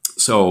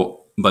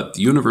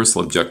the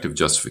universal objective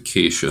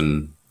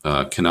justification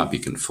cannot be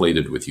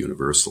conflated with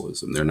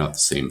universalism. They're not the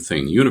same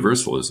thing.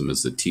 Universalism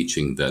is the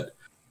teaching that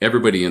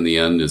everybody in the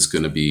end is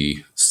going to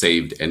be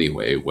saved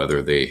anyway,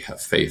 whether they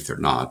have faith or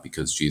not,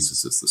 because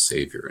Jesus is the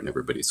Savior, and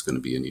everybody's going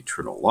to be in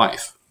eternal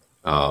life.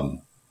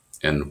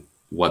 And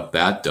what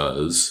that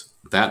does,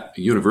 that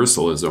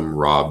universalism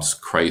robs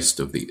Christ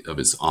of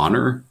his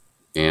honor,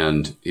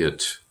 and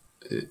it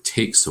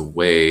takes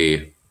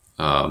away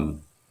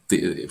from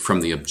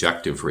the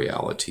objective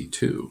reality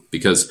too.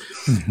 Because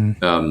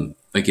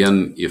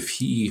again, if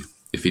he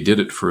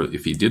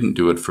didn't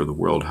do it for the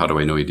world, how do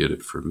I know he did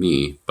it for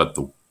me? But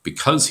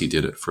because he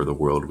did it for the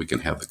world, we can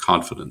have the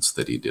confidence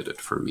that he did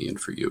it for me and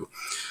for you.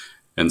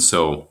 And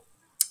so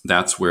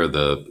that's where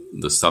the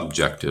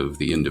subjective,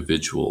 the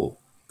individual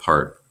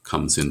part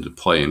comes into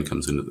play, and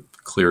comes into the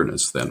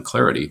clearness, then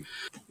clarity,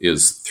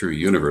 is through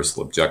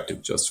universal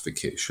objective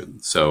justification.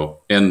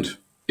 So, and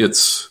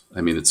it's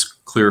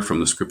clear from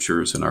the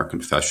scriptures, and our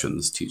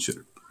confessions teach it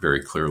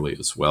very clearly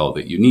as well,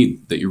 that you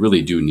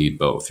really do need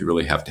both. You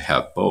really have to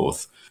have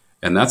both.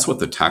 And that's what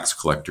the tax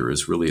collector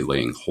is really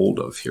laying hold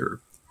of here.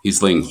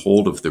 He's laying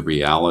hold of the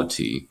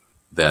reality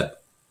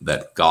that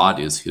God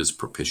is his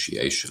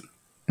propitiation,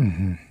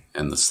 and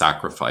the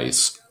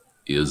sacrifice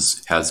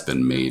has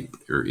been made,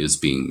 or is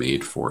being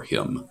made for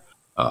him.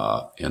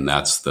 And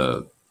that's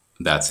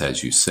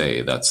as you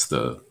say, that's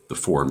the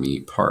for me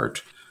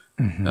part.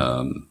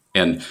 And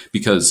I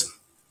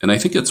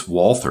think it's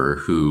Walther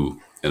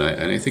who,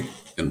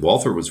 and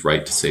Walther was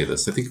right to say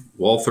this. I think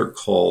Walther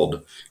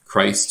called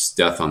Christ's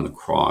death on the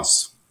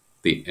cross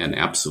an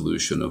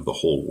absolution of the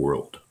whole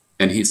world.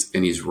 And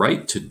he's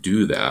right to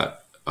do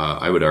that,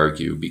 I would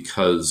argue,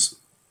 because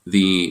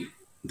the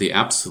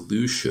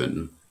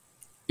absolution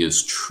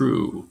is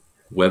true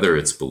whether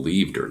it's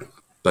believed or not.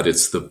 But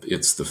it's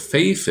the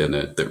faith in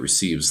it that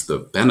receives the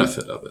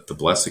benefit of it, the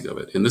blessing of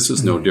it. And this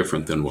is no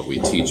different than what we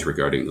teach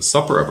regarding the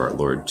supper of our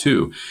Lord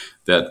too,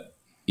 that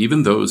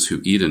even those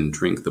who eat and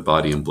drink the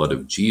body and blood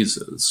of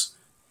Jesus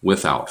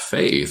without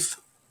faith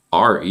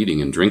are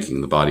eating and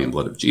drinking the body and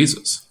blood of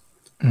Jesus.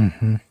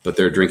 But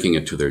they're drinking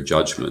it to their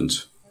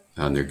judgment,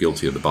 and they're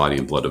guilty of the body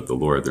and blood of the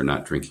Lord. They're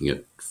not drinking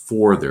it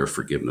for their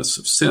forgiveness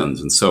of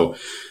sins. And so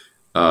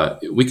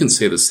we can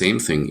say the same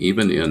thing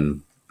even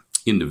in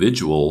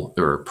individual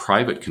or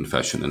private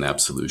confession and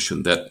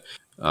absolution, that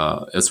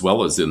as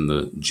well as in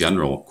the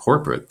general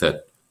corporate,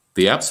 that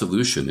the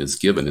absolution is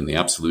given and the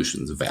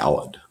absolution is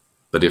valid.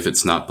 But if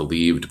it's not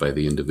believed by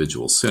the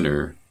individual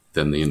sinner,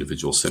 then the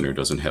individual sinner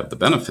doesn't have the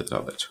benefit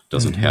of it,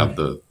 doesn't have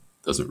the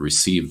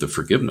receive the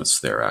forgiveness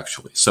there,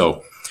 actually.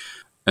 So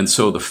the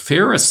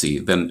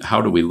Pharisee, then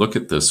how do we look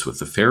at this with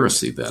the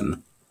Pharisee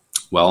then?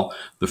 Well,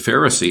 the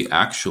Pharisee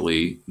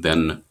actually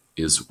then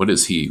what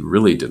is he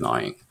really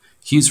denying?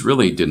 He's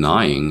really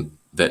denying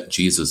that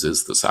Jesus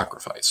is the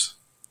sacrifice.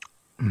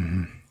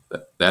 Mm-hmm.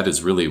 That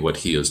is really what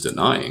he is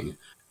denying.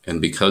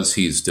 And because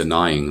he's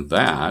denying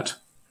that,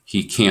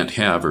 he can't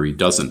have, or he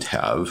doesn't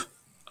have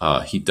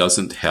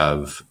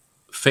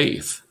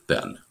faith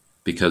then,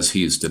 because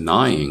he's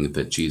denying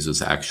that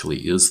Jesus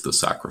actually is the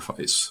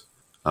sacrifice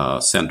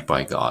sent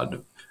by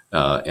God,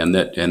 and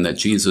that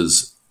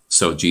Jesus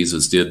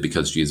did,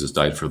 because Jesus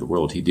died for the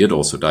world, he did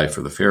also die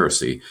for the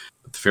Pharisee,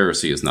 but the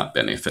Pharisee is not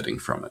benefiting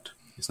from it.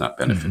 He's not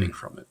benefiting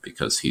from it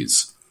because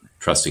he's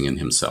trusting in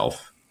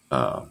himself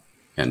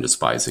and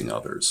despising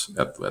others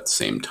at the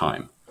same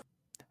time.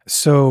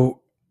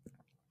 So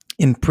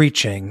in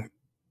preaching,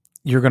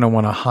 you're going to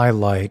want to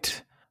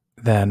highlight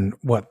then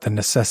what the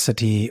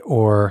necessity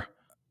or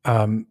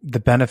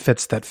the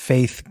benefits that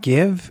faith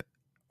give,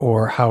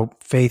 or how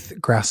faith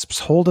grasps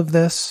hold of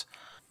this?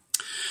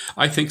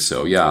 I think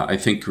so, yeah. I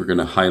think we're going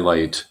to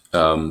highlight,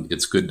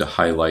 it's good to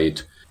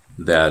highlight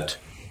that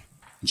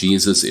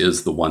Jesus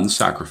is the one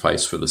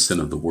sacrifice for the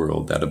sin of the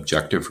world, that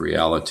objective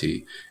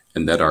reality,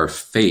 and that our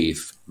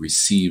faith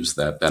receives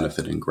that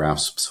benefit and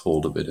grasps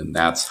hold of it. And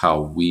that's how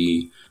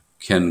we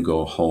can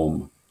go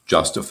home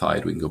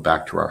justified. We can go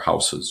back to our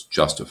houses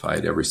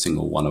justified, every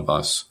single one of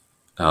us.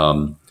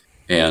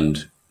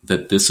 And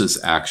that this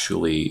is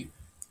actually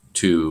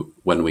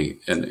when we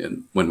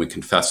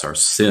confess our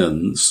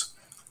sins,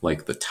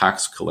 like the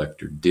tax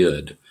collector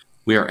did,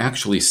 we are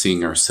actually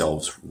seeing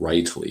ourselves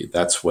rightly.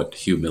 That's what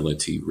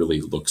humility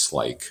really looks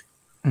like.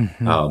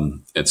 Mm-hmm.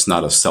 It's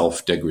not a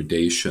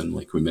self-degradation,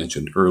 like we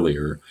mentioned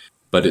earlier,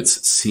 but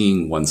it's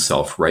seeing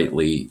oneself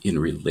rightly in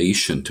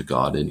relation to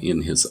God and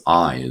in his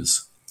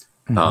eyes.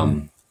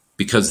 Mm-hmm.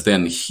 Because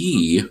then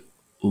he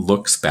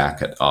looks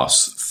back at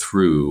us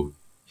through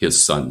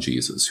his son,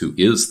 Jesus, who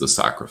is the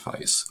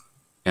sacrifice.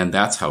 And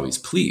that's how he's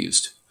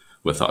pleased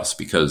with us,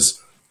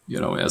 because,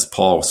 as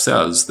Paul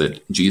says,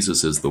 that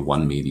Jesus is the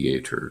one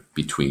mediator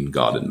between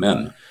God and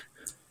men.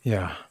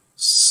 Yeah.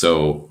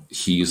 So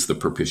he's the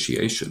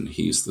propitiation,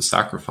 he's the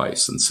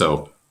sacrifice. And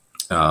so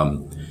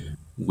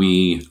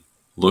we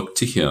look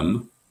to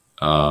him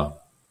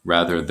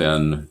rather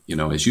than,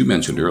 as you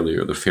mentioned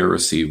earlier, the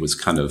Pharisee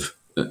was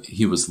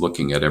he was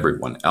looking at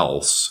everyone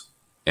else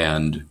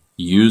and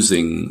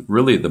using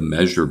really the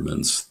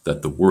measurements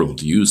that the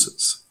world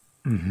uses.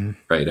 Mm-hmm.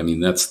 Right. I mean,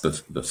 that's the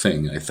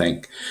thing, I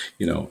think,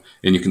 and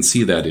you can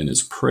see that in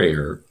his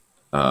prayer.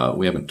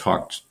 We haven't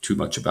talked too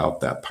much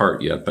about that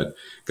part yet, but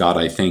God,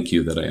 I thank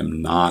you that I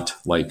am not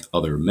like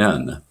other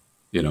men.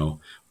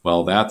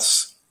 Well,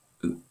 that's,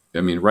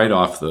 right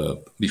off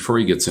before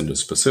he gets into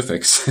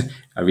specifics,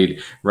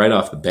 right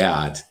off the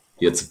bat,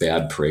 it's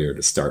bad prayer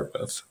to start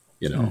with,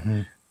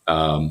 Mm-hmm.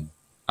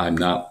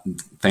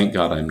 Thank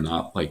God I'm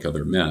not like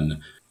other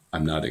men.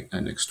 I'm not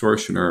an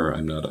extortioner.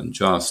 I'm not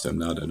unjust. I'm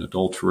not an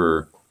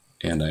adulterer.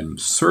 And I'm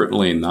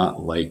certainly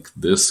not like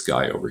this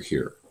guy over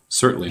here.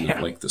 Certainly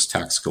not like this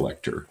tax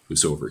collector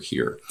who's over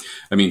here.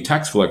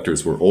 Tax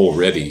collectors were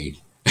already,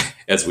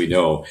 as we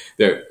know,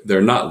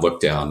 they're not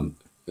looked down.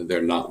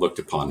 They're not looked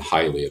upon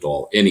highly at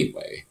all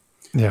anyway.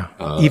 Yeah.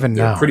 Even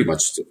now. Pretty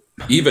much,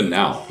 even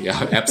now.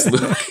 Yeah,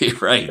 absolutely.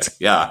 Right.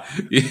 Yeah.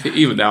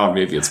 Even now, and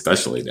maybe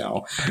especially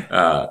now.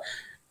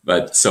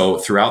 But so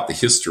throughout the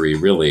history,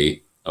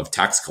 really, of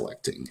tax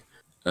collecting,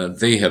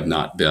 they have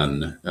not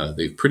been,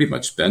 they've pretty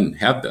much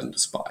have been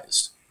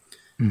despised.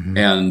 Mm-hmm.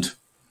 And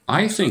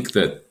I think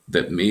that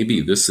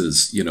maybe this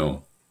is,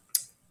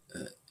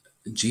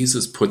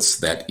 Jesus puts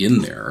that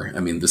in there.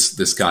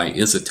 This guy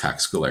is a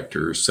tax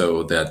collector,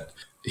 so that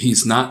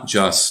he's not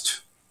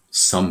just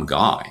some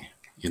guy,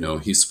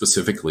 he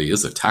specifically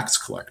is a tax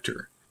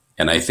collector.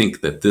 And I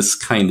think that this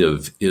kind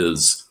of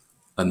is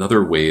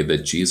another way that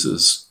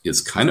Jesus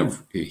is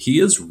he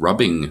is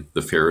rubbing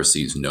the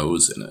Pharisees'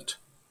 nose in it,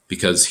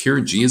 because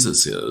here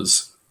Jesus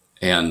is,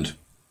 and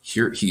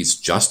here he's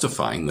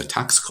justifying the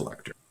tax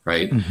collector,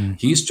 right? Mm-hmm.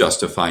 He's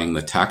justifying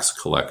the tax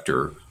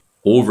collector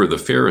over the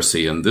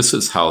Pharisee. And this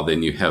is how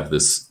then you have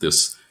this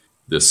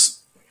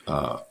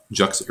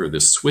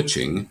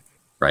switching,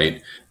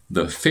 right?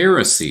 The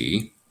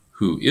Pharisee,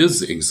 who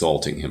is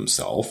exalting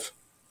himself,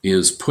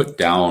 is put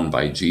down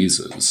by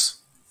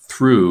Jesus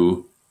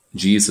through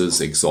Jesus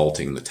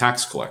exalting the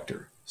tax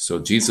collector. So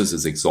Jesus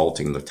is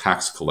exalting the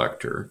tax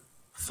collector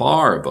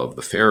far above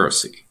the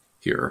Pharisee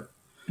here.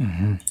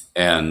 Mm-hmm.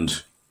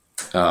 And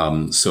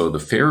so the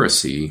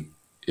Pharisee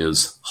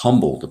is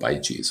humbled by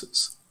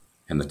Jesus.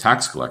 And the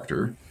tax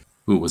collector,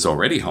 who was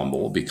already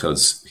humble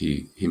because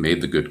he made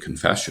the good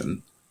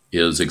confession,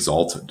 is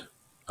exalted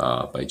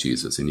by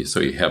Jesus. And so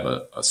you have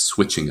a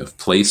switching of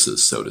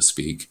places, so to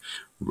speak,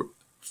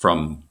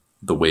 from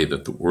the way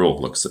that the world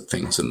looks at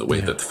things and the way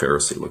that the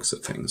Pharisee looks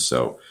at things.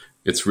 So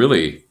it's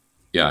really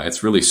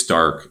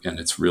stark, and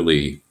it's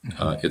really,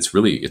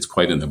 it's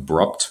quite an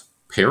abrupt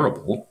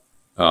parable.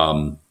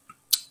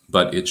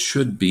 But it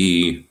should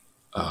be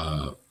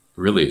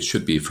really it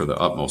should be for the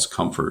utmost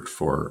comfort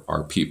for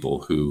our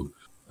people who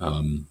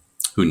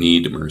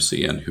need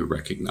mercy and who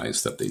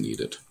recognize that they need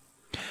it.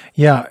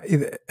 Yeah,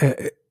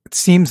 it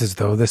seems as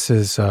though this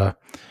is a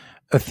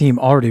theme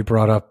already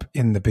brought up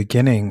in the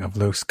beginning of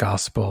Luke's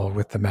gospel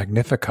with the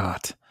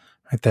Magnificat,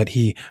 right? That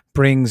he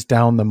brings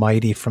down the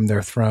mighty from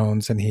their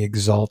thrones and he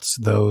exalts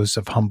those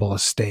of humble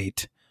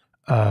estate.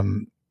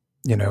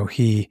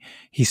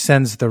 He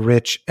sends the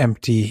rich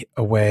empty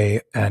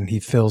away and he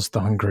fills the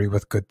hungry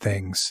with good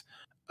things.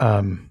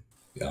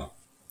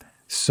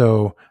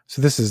 So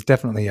this is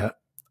definitely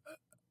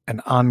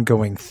an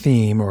ongoing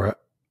theme, or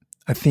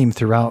a theme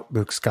throughout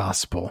Luke's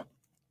gospel,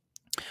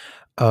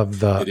 of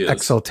the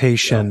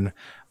exaltation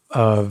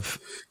of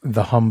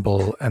the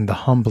humble and the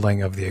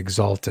humbling of the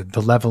exalted,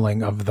 the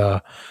leveling of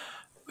the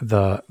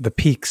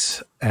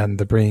peaks and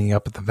the bringing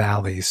up of the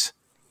valleys,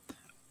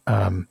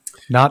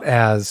 not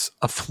as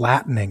a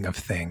flattening of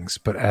things,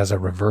 but as a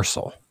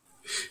reversal.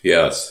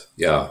 Yes,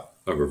 yeah,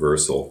 a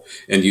reversal.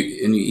 And you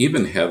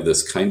even have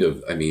this kind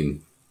of, I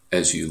mean,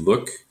 as you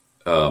look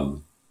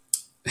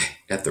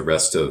at the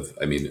rest of,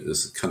 I mean,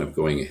 this is kind of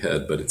going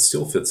ahead, but it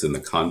still fits in the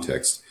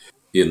context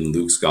in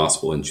Luke's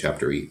gospel in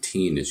chapter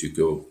 18. As you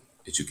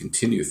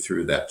continue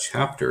through that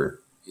chapter,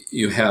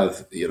 you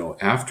have,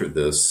 after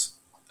this,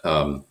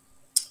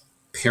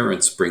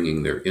 parents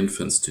bringing their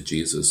infants to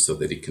Jesus so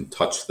that he can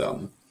touch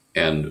them.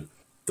 And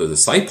the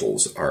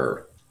disciples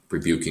are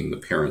rebuking the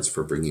parents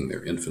for bringing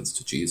their infants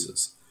to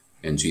Jesus.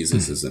 And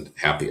Jesus isn't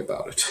happy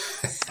about it.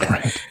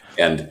 Right.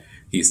 And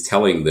he's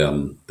telling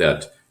them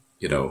that,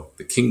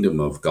 the kingdom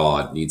of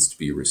God needs to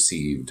be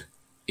received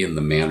in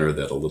the manner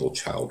that a little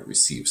child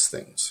receives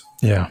things.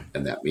 Yeah.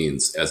 And that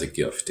means as a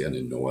gift and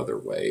in no other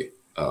way,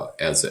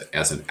 as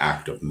an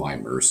act of my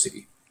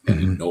mercy,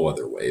 and in no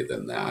other way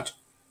than that.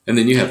 And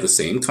then you have the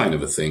same kind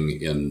of a thing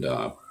in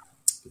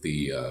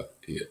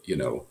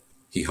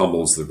he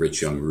humbles the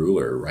rich young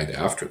ruler right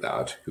after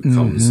that, who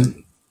comes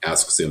and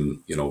asks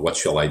him, what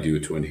shall I do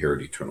to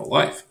inherit eternal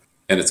life?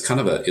 And it's kind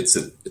of it's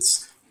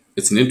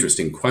an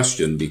interesting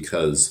question,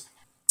 because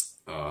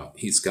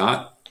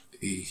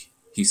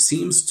he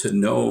seems to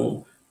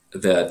know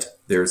that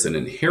there's an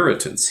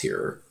inheritance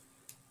here,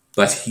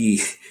 but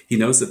he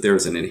knows that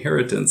there's an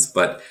inheritance,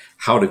 but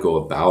how to go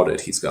about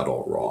it, he's got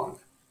all wrong.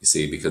 You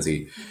see, because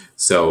he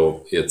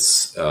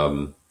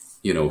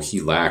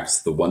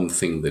lacks the one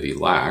thing that he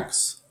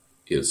lacks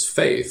is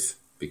faith,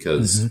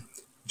 because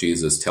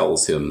Jesus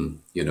tells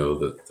him,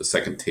 the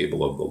second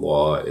table of the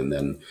law, and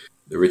then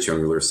the rich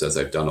young ruler says,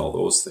 I've done all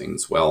those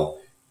things. Well,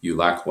 you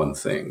lack one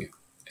thing,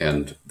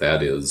 and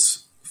that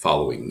is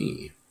following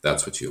me.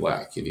 That's what you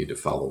lack. You need to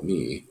follow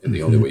me. And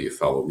the only way you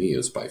follow me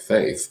is by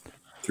faith,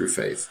 through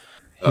faith.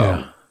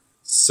 Yeah.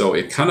 So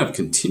it kind of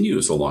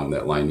continues along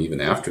that line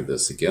even after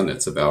this. Again,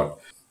 it's about,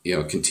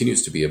 it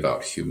continues to be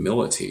about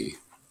humility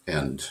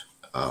and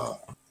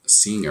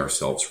seeing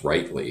ourselves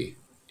rightly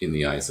in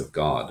the eyes of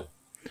God.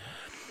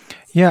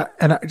 Yeah.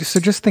 And so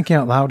just thinking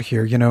out loud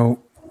here,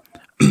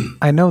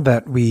 I know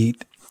that we,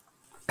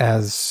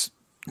 as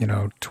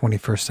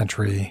 21st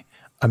century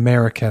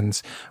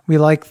Americans, we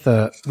like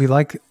the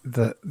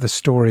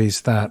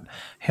stories that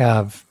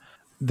have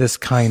this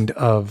kind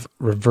of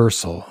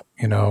reversal,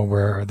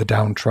 where the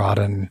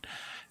downtrodden,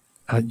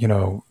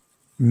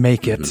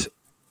 make it,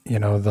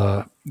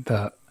 the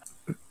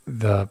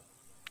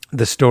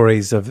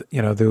stories of,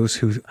 those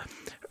who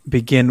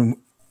begin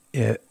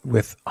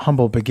with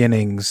humble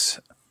beginnings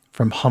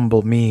from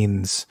humble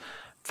means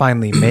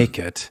finally make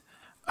it.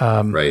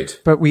 Right.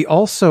 But we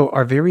also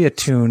are very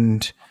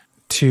attuned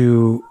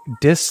to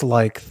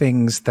dislike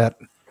things that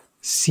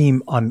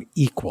seem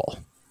unequal.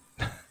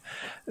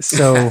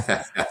 So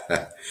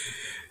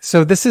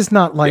this is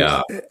not like,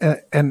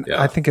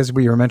 I think, as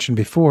we were mentioned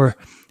before,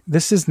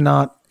 this is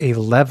not a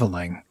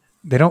leveling.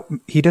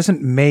 He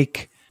doesn't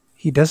make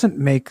the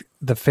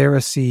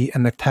Pharisee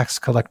and the tax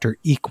collector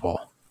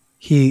equal.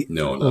 He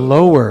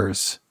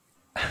lowers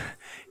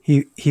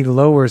the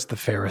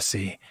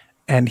Pharisee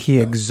and he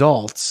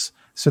exalts.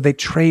 So they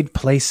trade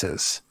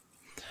places.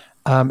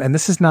 And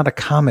this is not a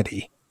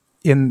comedy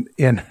in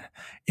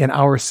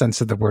our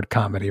sense of the word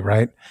comedy,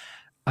 right?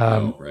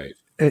 Right.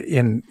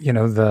 In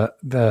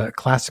the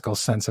classical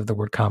sense of the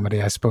word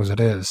comedy, I suppose it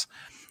is.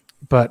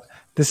 But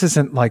this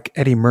isn't like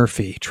Eddie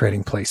Murphy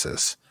trading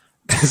places.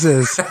 This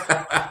is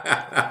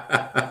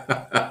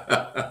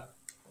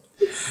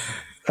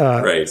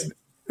right.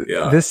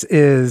 Yeah. This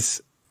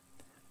is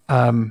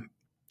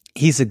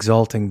he's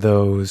exalting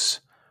those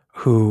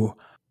who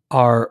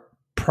are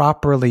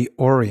properly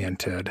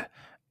oriented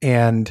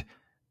and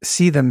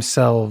see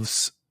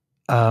themselves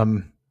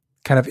kind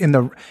of in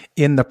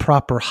the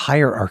proper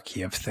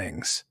hierarchy of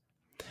things.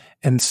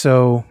 And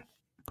so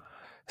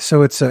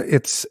it's a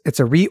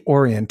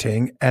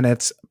reorienting, and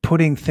it's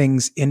putting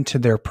things into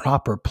their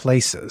proper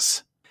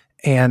places.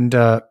 And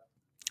I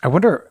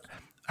wonder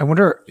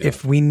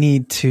if we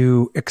need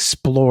to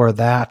explore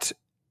that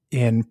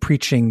in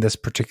preaching this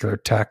particular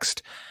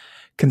text,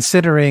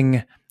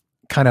 considering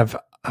kind of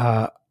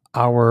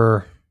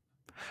our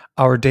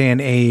our day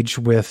and age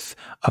with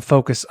a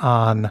focus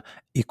on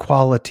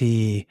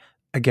equality,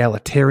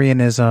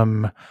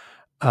 egalitarianism,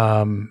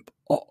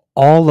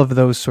 all of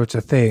those sorts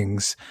of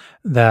things,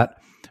 that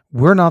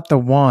we're not the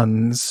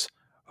ones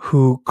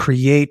who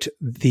create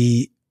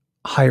the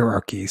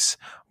hierarchies.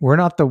 We're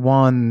not the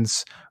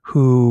ones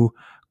who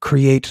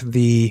create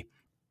the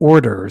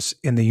orders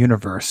in the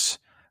universe.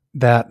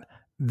 That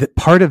the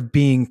part of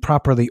being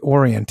properly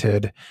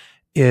oriented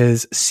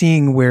is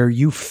seeing where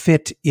you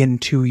fit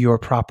into your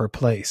proper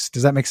place.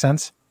 Does that make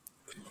sense?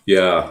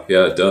 Yeah,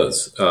 it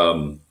does.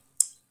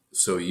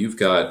 So you've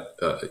got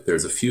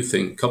there's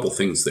couple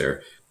things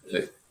there.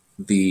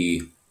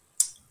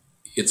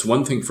 It's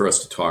one thing for us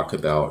to talk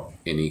about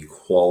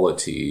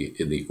inequality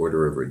in the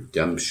order of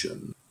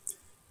redemption,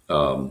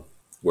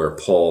 where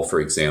Paul, for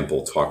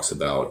example, talks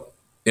about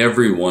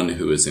everyone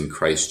who is in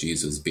Christ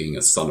Jesus being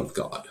a son of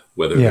God,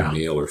 whether they're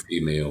male or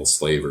female,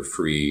 slave or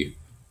free,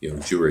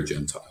 Jew or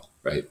Gentile,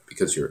 right?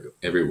 Because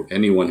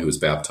anyone who is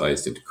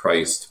baptized into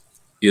Christ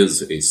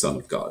is a son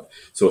of God.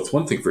 So it's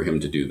one thing for him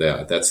to do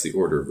that. That's the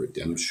order of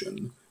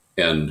redemption.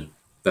 And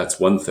that's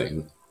one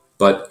thing.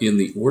 But in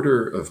the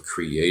order of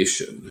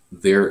creation,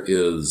 there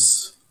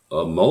is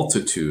a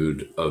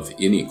multitude of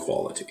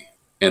inequality,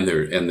 and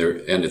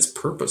it's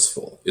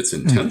purposeful. It's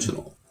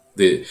intentional.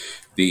 The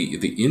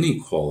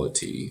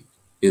inequality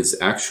is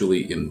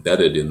actually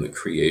embedded in the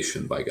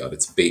creation by God.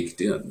 It's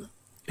baked in.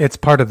 It's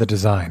part of the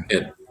design.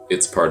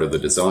 It's part of the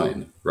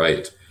design,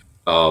 right?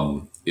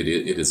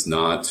 It is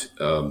not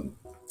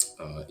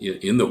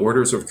in the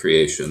orders of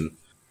creation.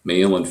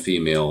 Male and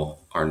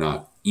female are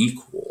not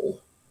equal.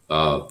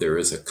 There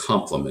is a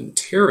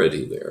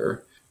complementarity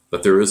there,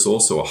 but there is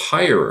also a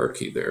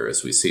hierarchy there,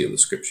 as we see in the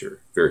scripture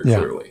very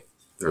clearly.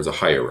 There's a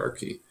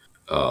hierarchy.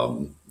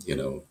 After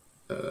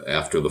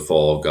the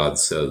fall, God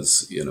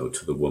says,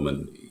 to the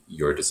woman,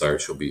 your desire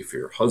shall be for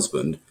your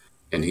husband,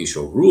 and he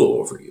shall rule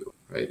over you,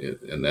 right?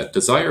 And that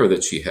desire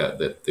that she had,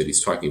 that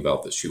he's talking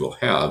about, that she will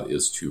have,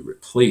 is to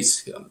replace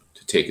him,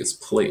 to take his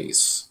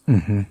place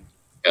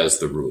as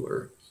the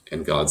ruler.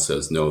 And God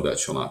says, no, that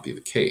shall not be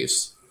the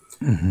case.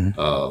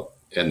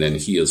 And then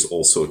he is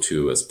also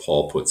as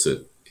Paul puts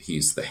it,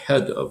 he's the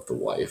head of the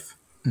wife.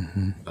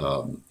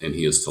 And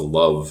he is to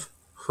love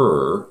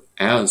her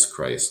as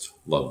Christ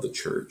loved the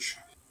church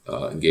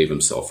and gave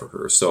himself for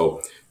her.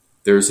 So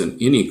there's an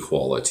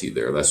inequality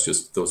there.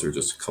 Those are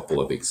just a couple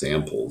of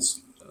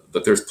examples.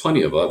 But there's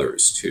plenty of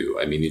others too.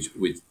 I mean,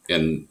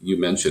 you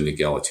mentioned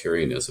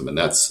egalitarianism, and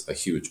that's a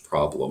huge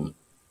problem.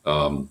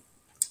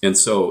 And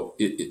so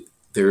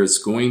there's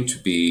going to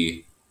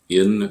be,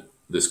 in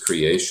this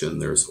creation,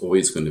 there's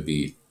always going to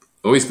be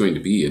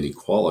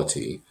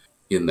inequality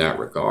in that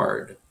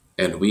regard.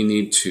 And we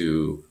need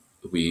to,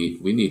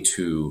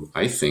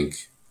 I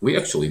think, we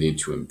actually need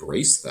to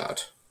embrace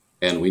that.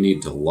 And we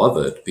need to love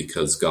it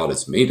because God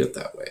has made it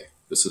that way.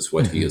 This is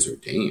what he has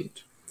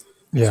ordained.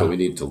 Yeah. So we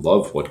need to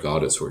love what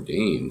God has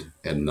ordained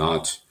and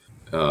not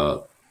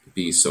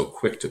be so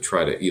quick to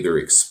try to either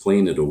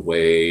explain it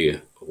away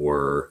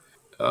or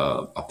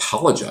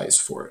apologize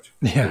for it.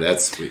 Yeah.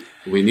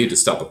 We need to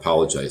stop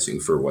apologizing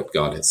for what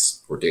God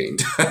has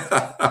ordained.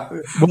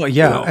 Well,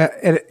 yeah,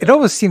 it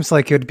always seems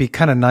like it would be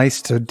kind of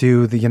nice to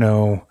do the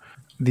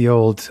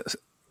old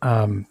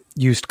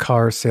used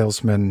car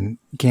salesman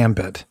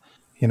gambit.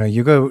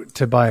 You go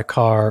to buy a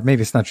car.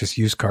 Maybe it's not just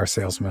used car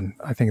salesman.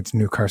 I think it's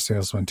new car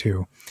salesman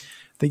too.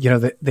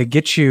 That they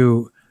get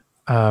you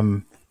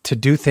to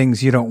do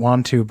things you don't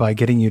want to by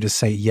getting you to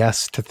say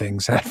yes to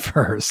things at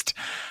first.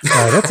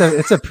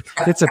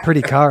 It's a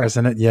pretty car,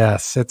 isn't it?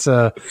 Yes, it's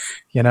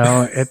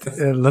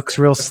it looks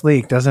real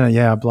sleek, doesn't it?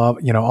 Yeah, blah.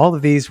 All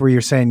of these where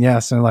you're saying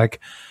yes, and like,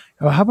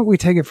 oh, how about we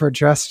take it for a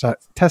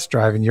test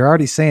drive? And you're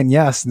already saying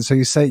yes, and so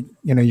you say,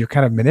 you're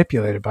kind of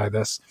manipulated by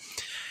this.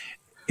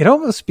 It'd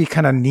almost be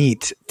kind of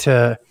neat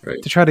to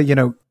try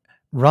to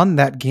run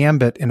that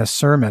gambit in a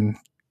sermon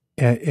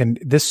in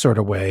this sort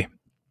of way.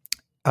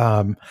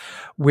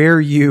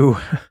 Where you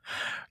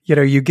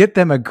get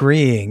them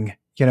agreeing,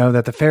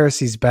 that the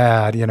Pharisee's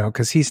bad,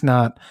 because he's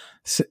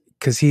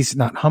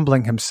not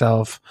humbling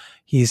himself.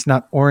 He's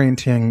not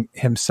orienting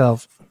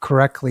himself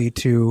correctly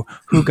to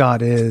who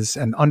God is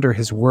and under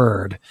his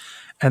word.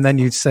 And then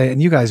you'd say,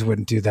 and you guys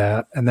wouldn't do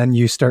that. And then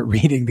you start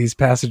reading these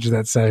passages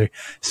that say,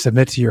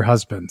 submit to your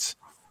husbands,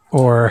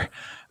 or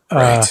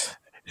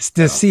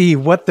to see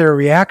what their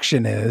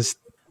reaction is.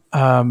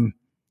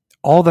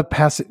 All the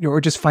passage, or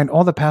just find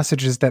all the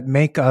passages that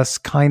make us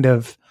kind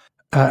of,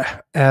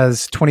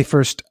 as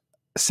 21st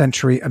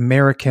century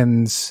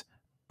Americans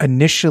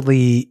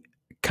initially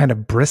kind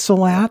of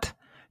bristle at,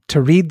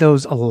 to read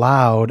those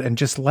aloud and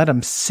just let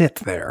them sit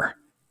there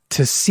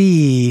to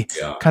see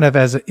kind of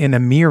as in a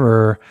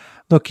mirror,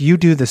 look, you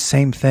do the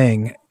same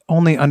thing,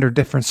 only under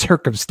different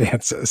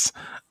circumstances.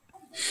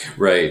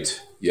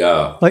 Right.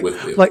 Yeah.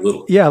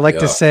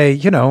 To say,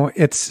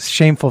 it's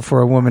shameful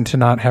for a woman to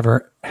not have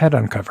her head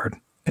uncovered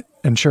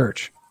in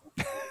church.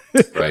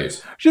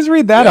 Right. Just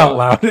read that out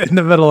loud in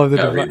the middle of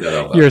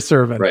your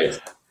sermon. Right.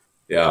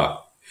 Yeah.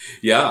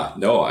 Yeah.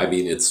 No, I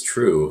mean, it's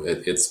true.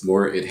 It's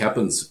more, it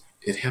happens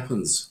it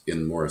happens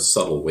in more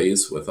subtle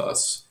ways with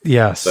us.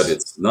 Yes. But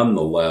it's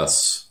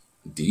nonetheless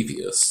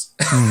devious.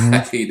 Mm-hmm.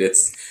 I mean,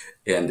 it's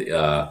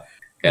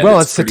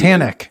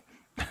satanic.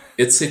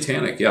 It's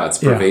satanic. Yeah. It's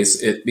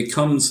pervasive. It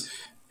becomes,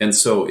 and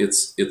so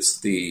it's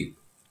the,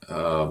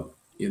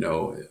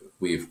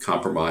 we've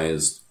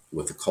compromised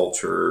with the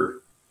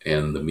culture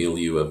and the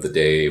milieu of the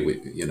day,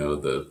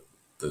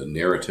 the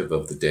narrative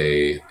of the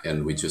day,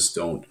 and we just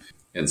don't.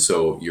 And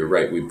so you're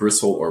right, we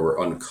bristle or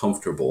we're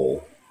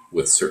uncomfortable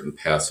with certain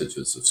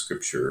passages of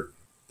Scripture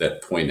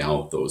that point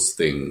out those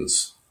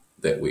things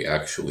that we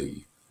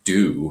actually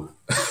do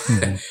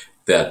mm-hmm.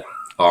 that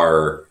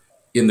are,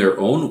 in their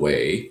own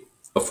way,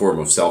 a form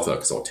of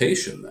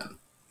self-exaltation then.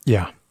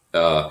 Yeah.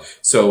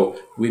 So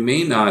we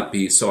may not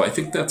be, so I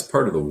think that's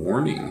part of the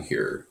warning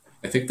here.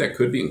 I think that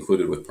could be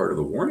included with part of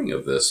the warning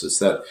of this, is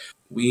that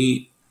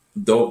we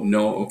don't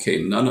know,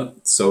 okay,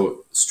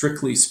 so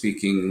strictly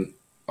speaking,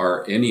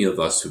 are any of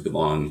us who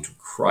belong to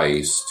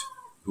Christ,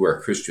 who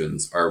are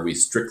Christians, are we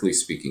strictly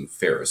speaking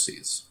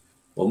Pharisees?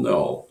 Well,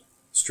 no,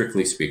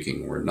 strictly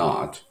speaking, we're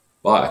not.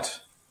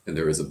 But, and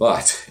there is a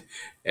but,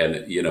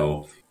 and,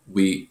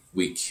 we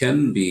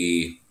can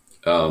be,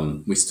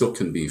 we still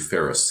can be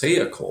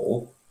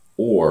Pharisaical,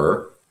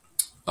 or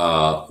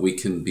we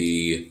can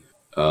be,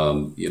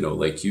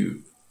 like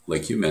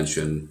you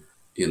mentioned,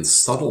 in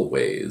subtle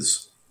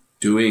ways,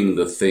 doing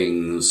the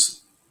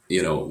things,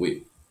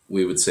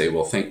 we would say,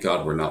 well, thank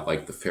God we're not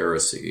like the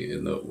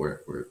Pharisee,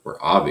 we're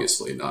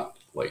obviously not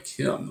like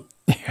him.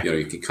 Yeah.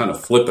 You can kind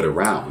of flip it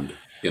around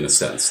in a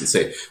sense and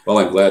say, well,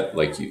 I'm glad,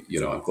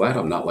 I'm glad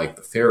I'm not like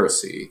the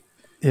Pharisee.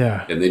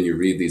 Yeah. And then you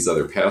read these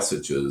other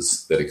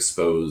passages that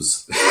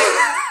expose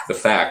the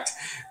fact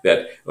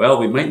that, well,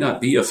 we might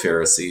not be a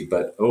Pharisee,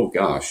 but oh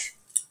gosh,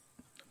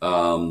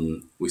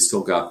 we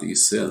still got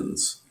these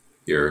sins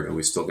here, and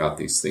we still got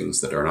these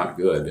things that are not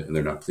good and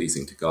they're not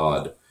pleasing to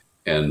God.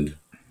 And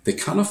they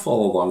kind of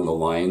fall along the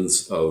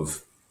lines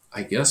of,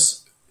 I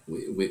guess,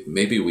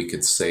 maybe we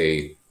could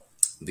say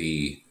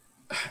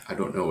I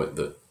don't know what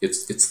it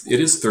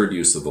is third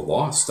use of the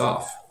law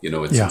stuff.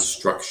 It's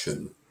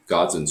instruction,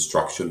 God's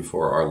instruction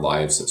for our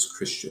lives as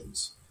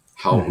Christians,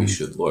 how mm-hmm. we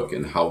should look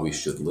and how we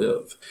should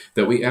live,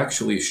 that we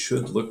actually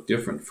should look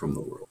different from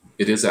the world.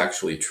 It is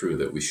actually true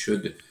that we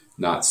should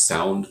not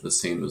sound the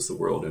same as the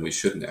world, and we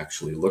shouldn't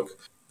actually look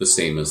the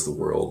same as the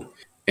world.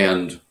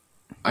 And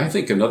I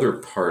think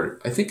another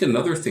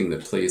thing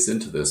that plays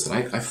into this,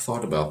 and I've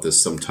thought about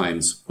this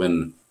sometimes,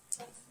 when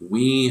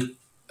we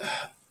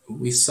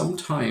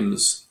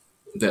sometimes,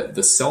 that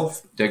the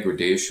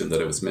self-degradation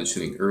that I was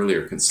mentioning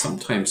earlier can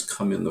sometimes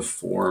come in the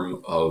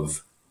form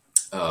of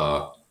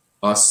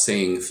us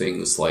saying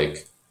things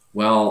like,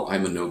 well,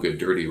 I'm a no good,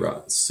 dirty,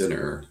 rotten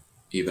sinner,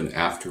 even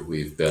after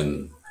we've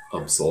been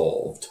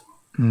absolved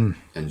and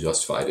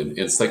justified. And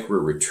it's like we're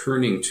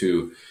returning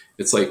to,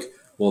 it's like,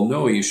 well,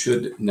 no, you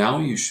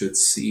should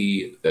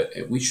see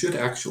that we should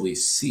actually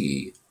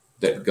see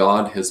that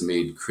God has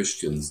made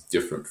Christians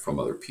different from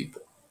other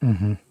people.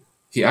 Mm-hmm.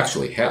 He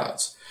actually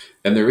has.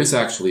 And there is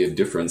actually a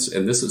difference.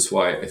 And this is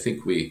why I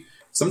think we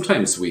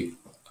underplay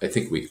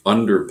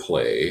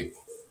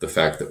the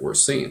fact that we're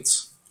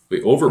saints.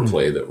 We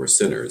overplay that we're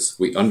sinners.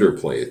 We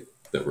underplay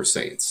that we're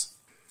saints.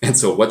 And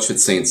so what should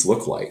saints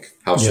look like?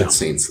 How should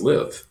saints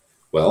live?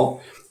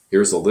 Well,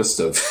 here's a list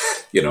of,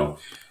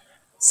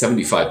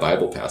 75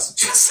 Bible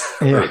passages,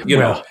 or,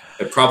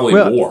 probably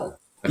more.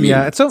 I mean,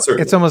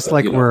 it's almost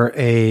like we're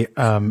a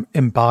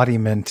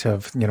embodiment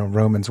of,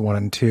 Romans 1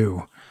 and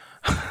 2,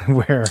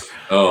 where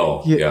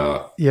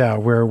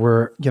where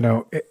we're,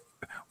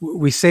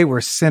 we say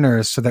we're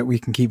sinners so that we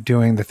can keep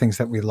doing the things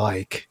that we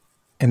like,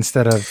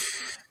 instead of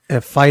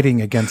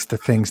fighting against the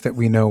things that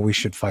we know we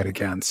should fight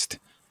against.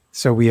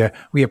 So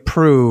we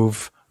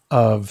approve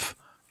of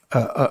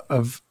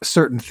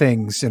certain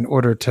things in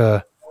order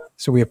to.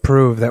 So we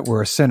approve that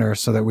we're a sinner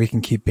so that we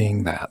can keep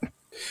being that.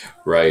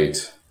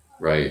 Right.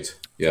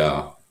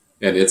 Yeah.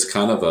 And it's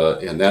kind of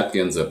and that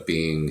ends up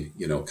being,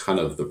 kind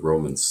of the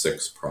Romans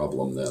 6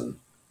 problem then,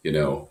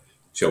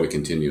 shall we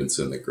continue in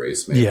sin that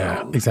grace may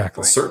abound?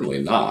 Exactly. Well,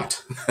 certainly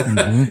not.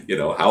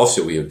 Mm-hmm. How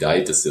should we have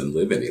died to sin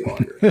live any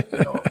longer?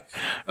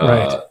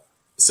 Right.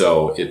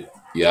 So it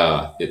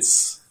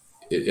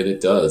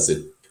does.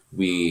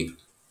 We've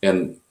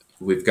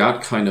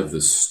got kind of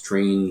this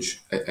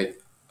strange,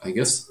 I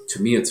guess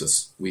to me,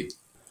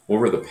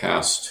 over the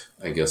past,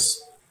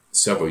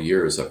 several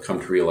years, I've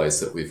come to realize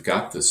that we've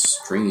got this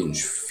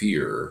strange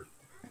fear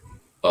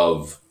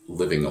of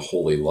living a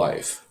holy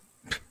life.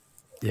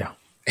 Yeah.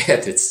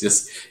 And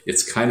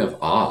it's kind of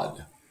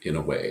odd in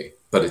a way,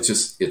 but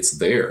it's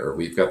there.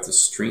 We've got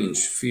this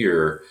strange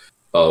fear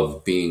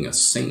of being a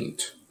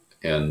saint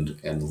and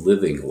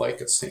living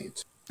like a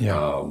saint.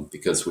 Yeah.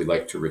 Because we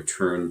like to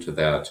return to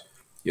that,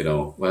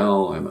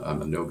 well,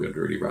 I'm a no good,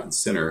 dirty, rotten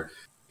sinner.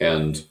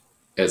 And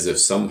as if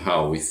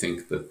somehow we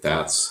think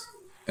that's,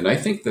 and I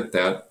think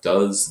that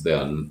does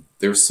then,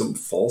 there's some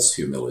false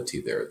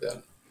humility there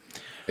then.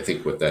 I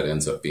think what that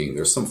ends up being,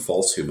 there's some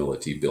false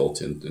humility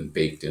built in and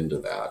baked into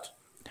that.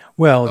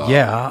 Well,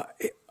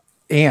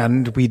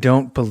 and we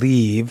don't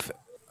believe,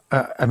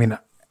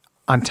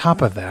 on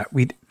top of that,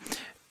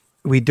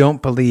 we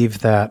don't believe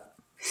that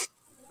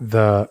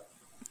the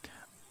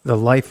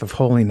life of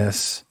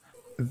holiness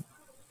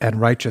and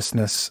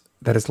righteousness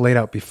that is laid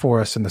out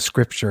before us in the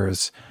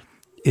scriptures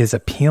is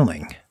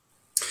appealing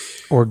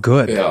or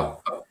good. Yeah.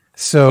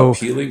 So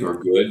appealing or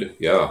good.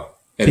 Yeah.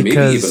 And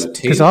because,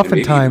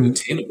 maybe even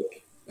attainable.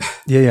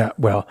 Yeah.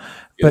 Well,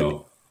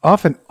 but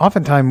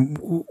oftentimes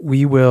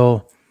we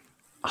will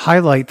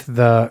highlight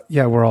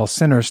we're all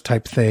sinners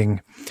type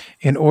thing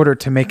in order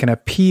to make an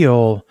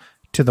appeal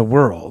to the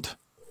world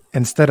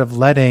instead of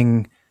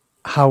letting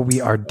how we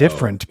are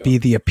different be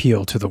the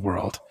appeal to the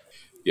world.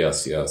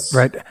 Yes, yes.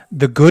 Right?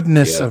 The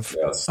goodness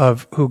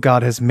of who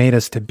God has made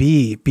us to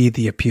be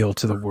the appeal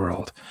to the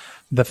world.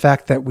 The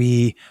fact that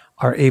we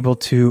are able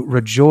to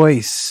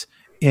rejoice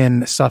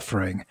in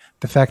suffering,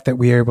 the fact that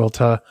we are able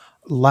to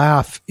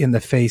laugh in the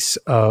face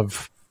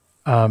of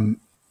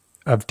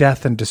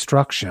death and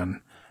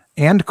destruction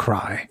and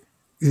cry,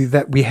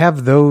 that we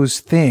have those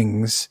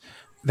things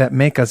that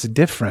make us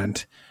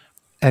different,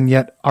 and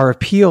yet our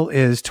appeal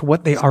is to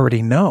what they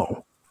already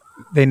know.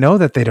 They know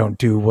that they don't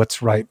do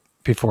what's right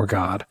before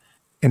God.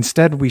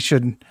 Instead, we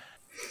should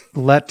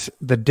let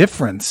the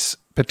difference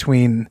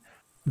between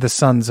the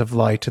sons of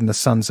light and the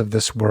sons of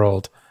this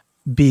world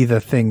be the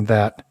thing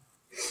that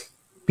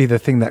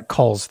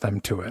calls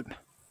them to it.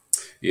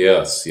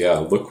 Yes, yeah.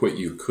 Look what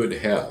you could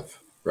have,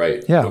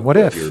 right? Yeah. Look what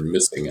if you're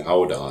missing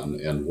out on,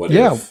 and what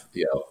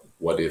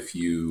if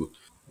you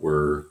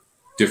were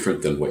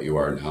different than what you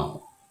are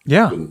now?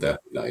 Yeah. Wouldn't that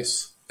be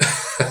nice?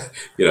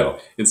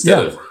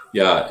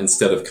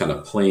 Instead of kind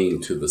of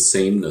playing to the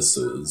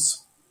samenesses,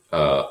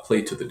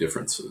 play to the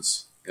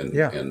differences,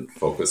 and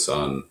focus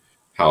on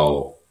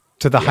how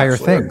to the higher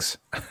things,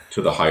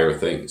 to the higher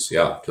things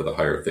that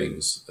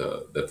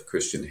the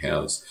Christian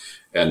has,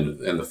 and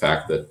the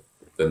fact that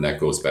then that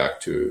goes back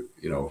to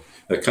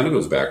that kind of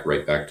goes back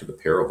right back to the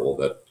parable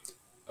that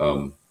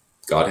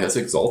God has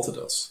exalted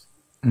us,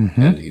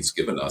 and He's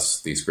given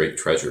us these great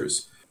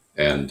treasures,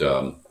 and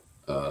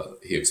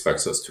He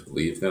expects us to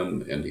believe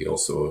them, and He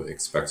also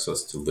expects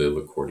us to live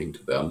according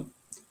to them,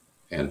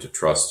 and to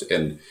trust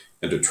and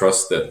to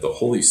trust that the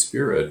Holy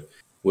Spirit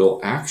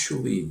will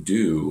actually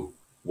do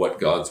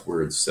what God's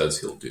word says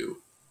He'll do.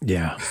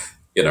 Yeah.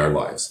 In our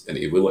lives, and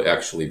He will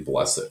actually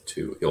bless it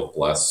too. He'll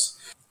bless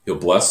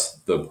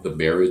the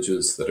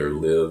marriages that are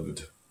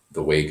lived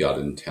the way God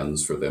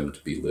intends for them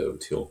to be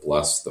lived. He'll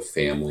bless the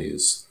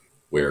families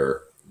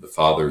where the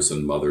fathers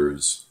and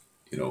mothers,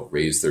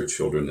 raise their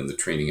children in the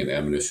training and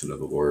admonition of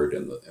the Lord,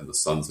 and the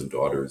sons and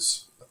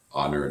daughters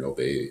honor and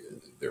obey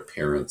their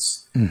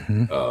parents.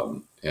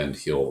 And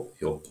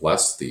He'll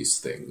bless these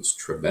things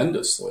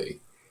tremendously.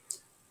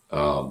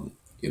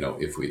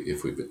 If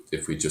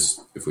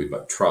we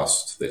but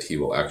trust that He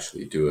will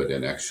actually do it,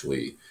 and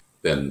actually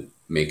then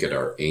make it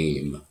our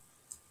aim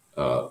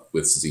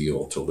with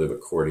zeal to live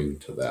according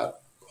to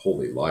that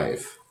holy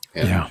life,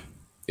 and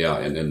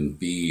then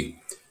be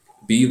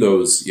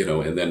those,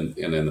 and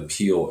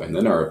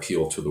then our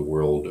appeal to the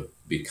world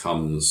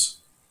becomes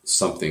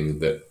something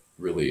that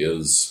really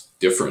is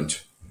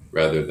different,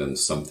 rather than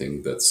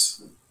something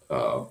that's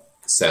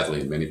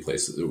sadly in many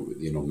places,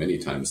 many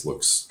times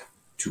looks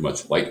too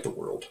much like the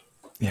world.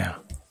 Yeah.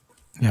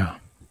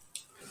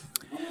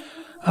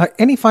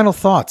 Any final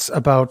thoughts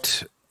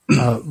about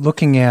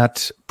looking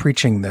at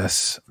preaching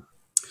this?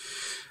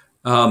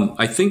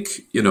 I think,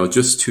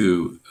 just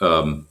to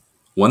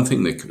one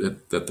thing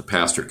that the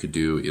pastor could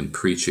do in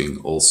preaching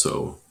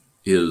also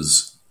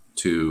is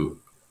to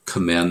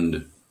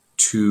commend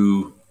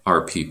to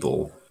our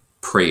people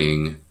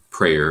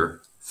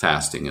prayer,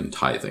 fasting, and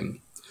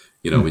tithing.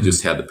 We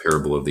just had the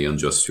parable of the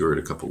unjust steward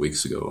a couple of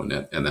weeks ago,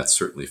 and that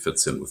certainly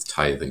fits in with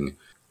tithing.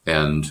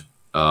 And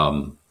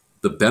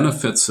the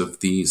benefits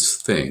of these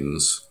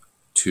things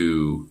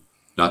to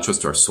not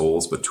just our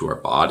souls, but to our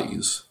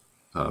bodies,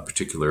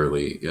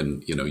 particularly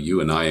in, you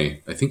and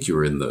I think you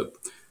were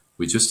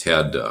we just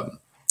had,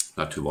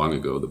 not too long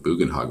ago, the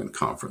Bugenhagen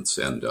conference,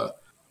 and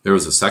there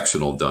was a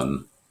sectional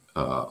done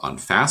on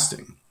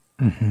fasting.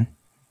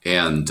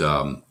 And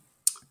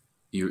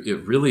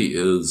it really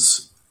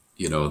is,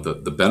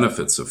 the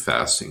benefits of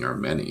fasting are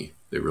many.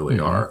 They really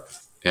are.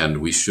 And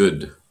we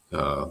should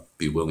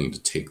be willing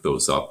to take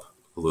those up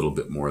a little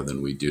bit more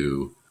than we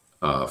do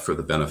for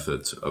the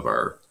benefit of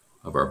our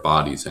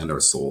bodies and our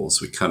souls.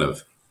 We kind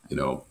of,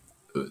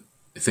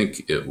 I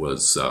think it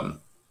was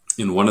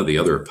in one of the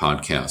other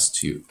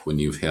podcasts when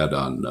you've had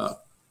on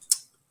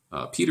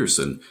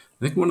Peterson,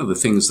 I think one of the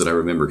things that I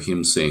remember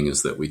him saying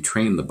is that we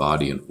train the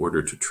body in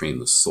order to train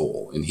the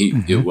soul. And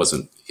it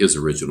wasn't his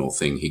original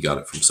thing. He got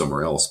it from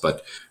somewhere else.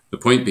 But the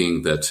point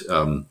being that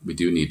we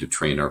do need to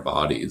train our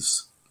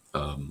bodies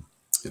and,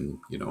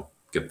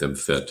 get them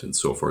fit and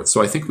so forth.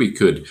 So I think we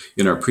could,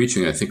 in our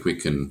preaching, I think we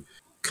can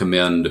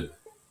commend,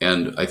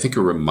 and I think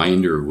a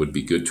reminder would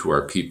be good to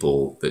our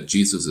people that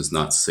Jesus is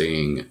not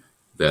saying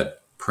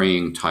that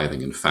praying,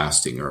 tithing, and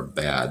fasting are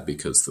bad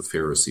because the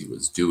Pharisee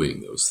was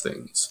doing those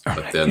things.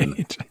 But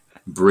then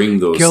bring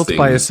those guilt things,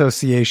 by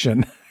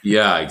association.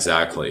 Yeah,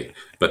 exactly.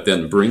 But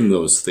then bring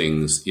those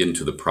things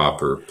into the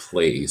proper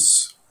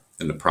place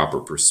and the proper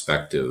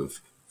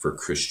perspective for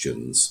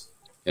Christians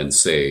and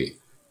say,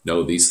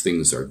 no, these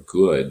things are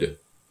good,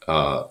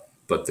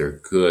 but they're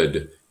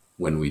good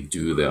when we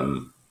do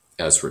them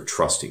as we're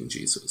trusting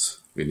Jesus.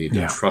 We need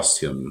to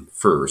trust him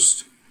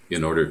first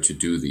in order to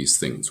do these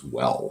things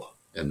well.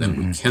 And then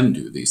we can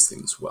do these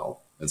things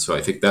well. And so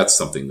I think that's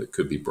something that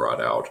could be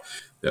brought out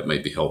that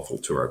might be helpful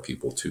to our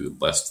people too,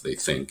 lest they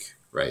think,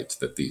 right,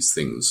 that these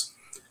things,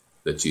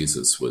 that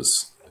Jesus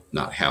was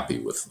not happy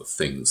with the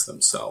things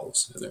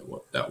themselves.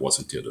 And that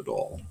wasn't it at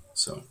all.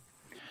 So.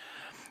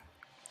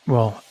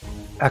 Well,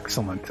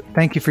 excellent.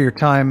 Thank you for your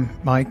time,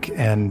 Mike.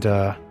 And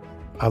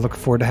I look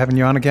forward to having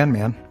you on again,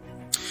 man.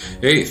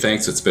 Hey,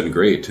 thanks. It's been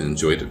great.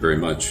 Enjoyed it very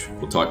much.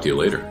 We'll talk to you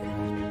later.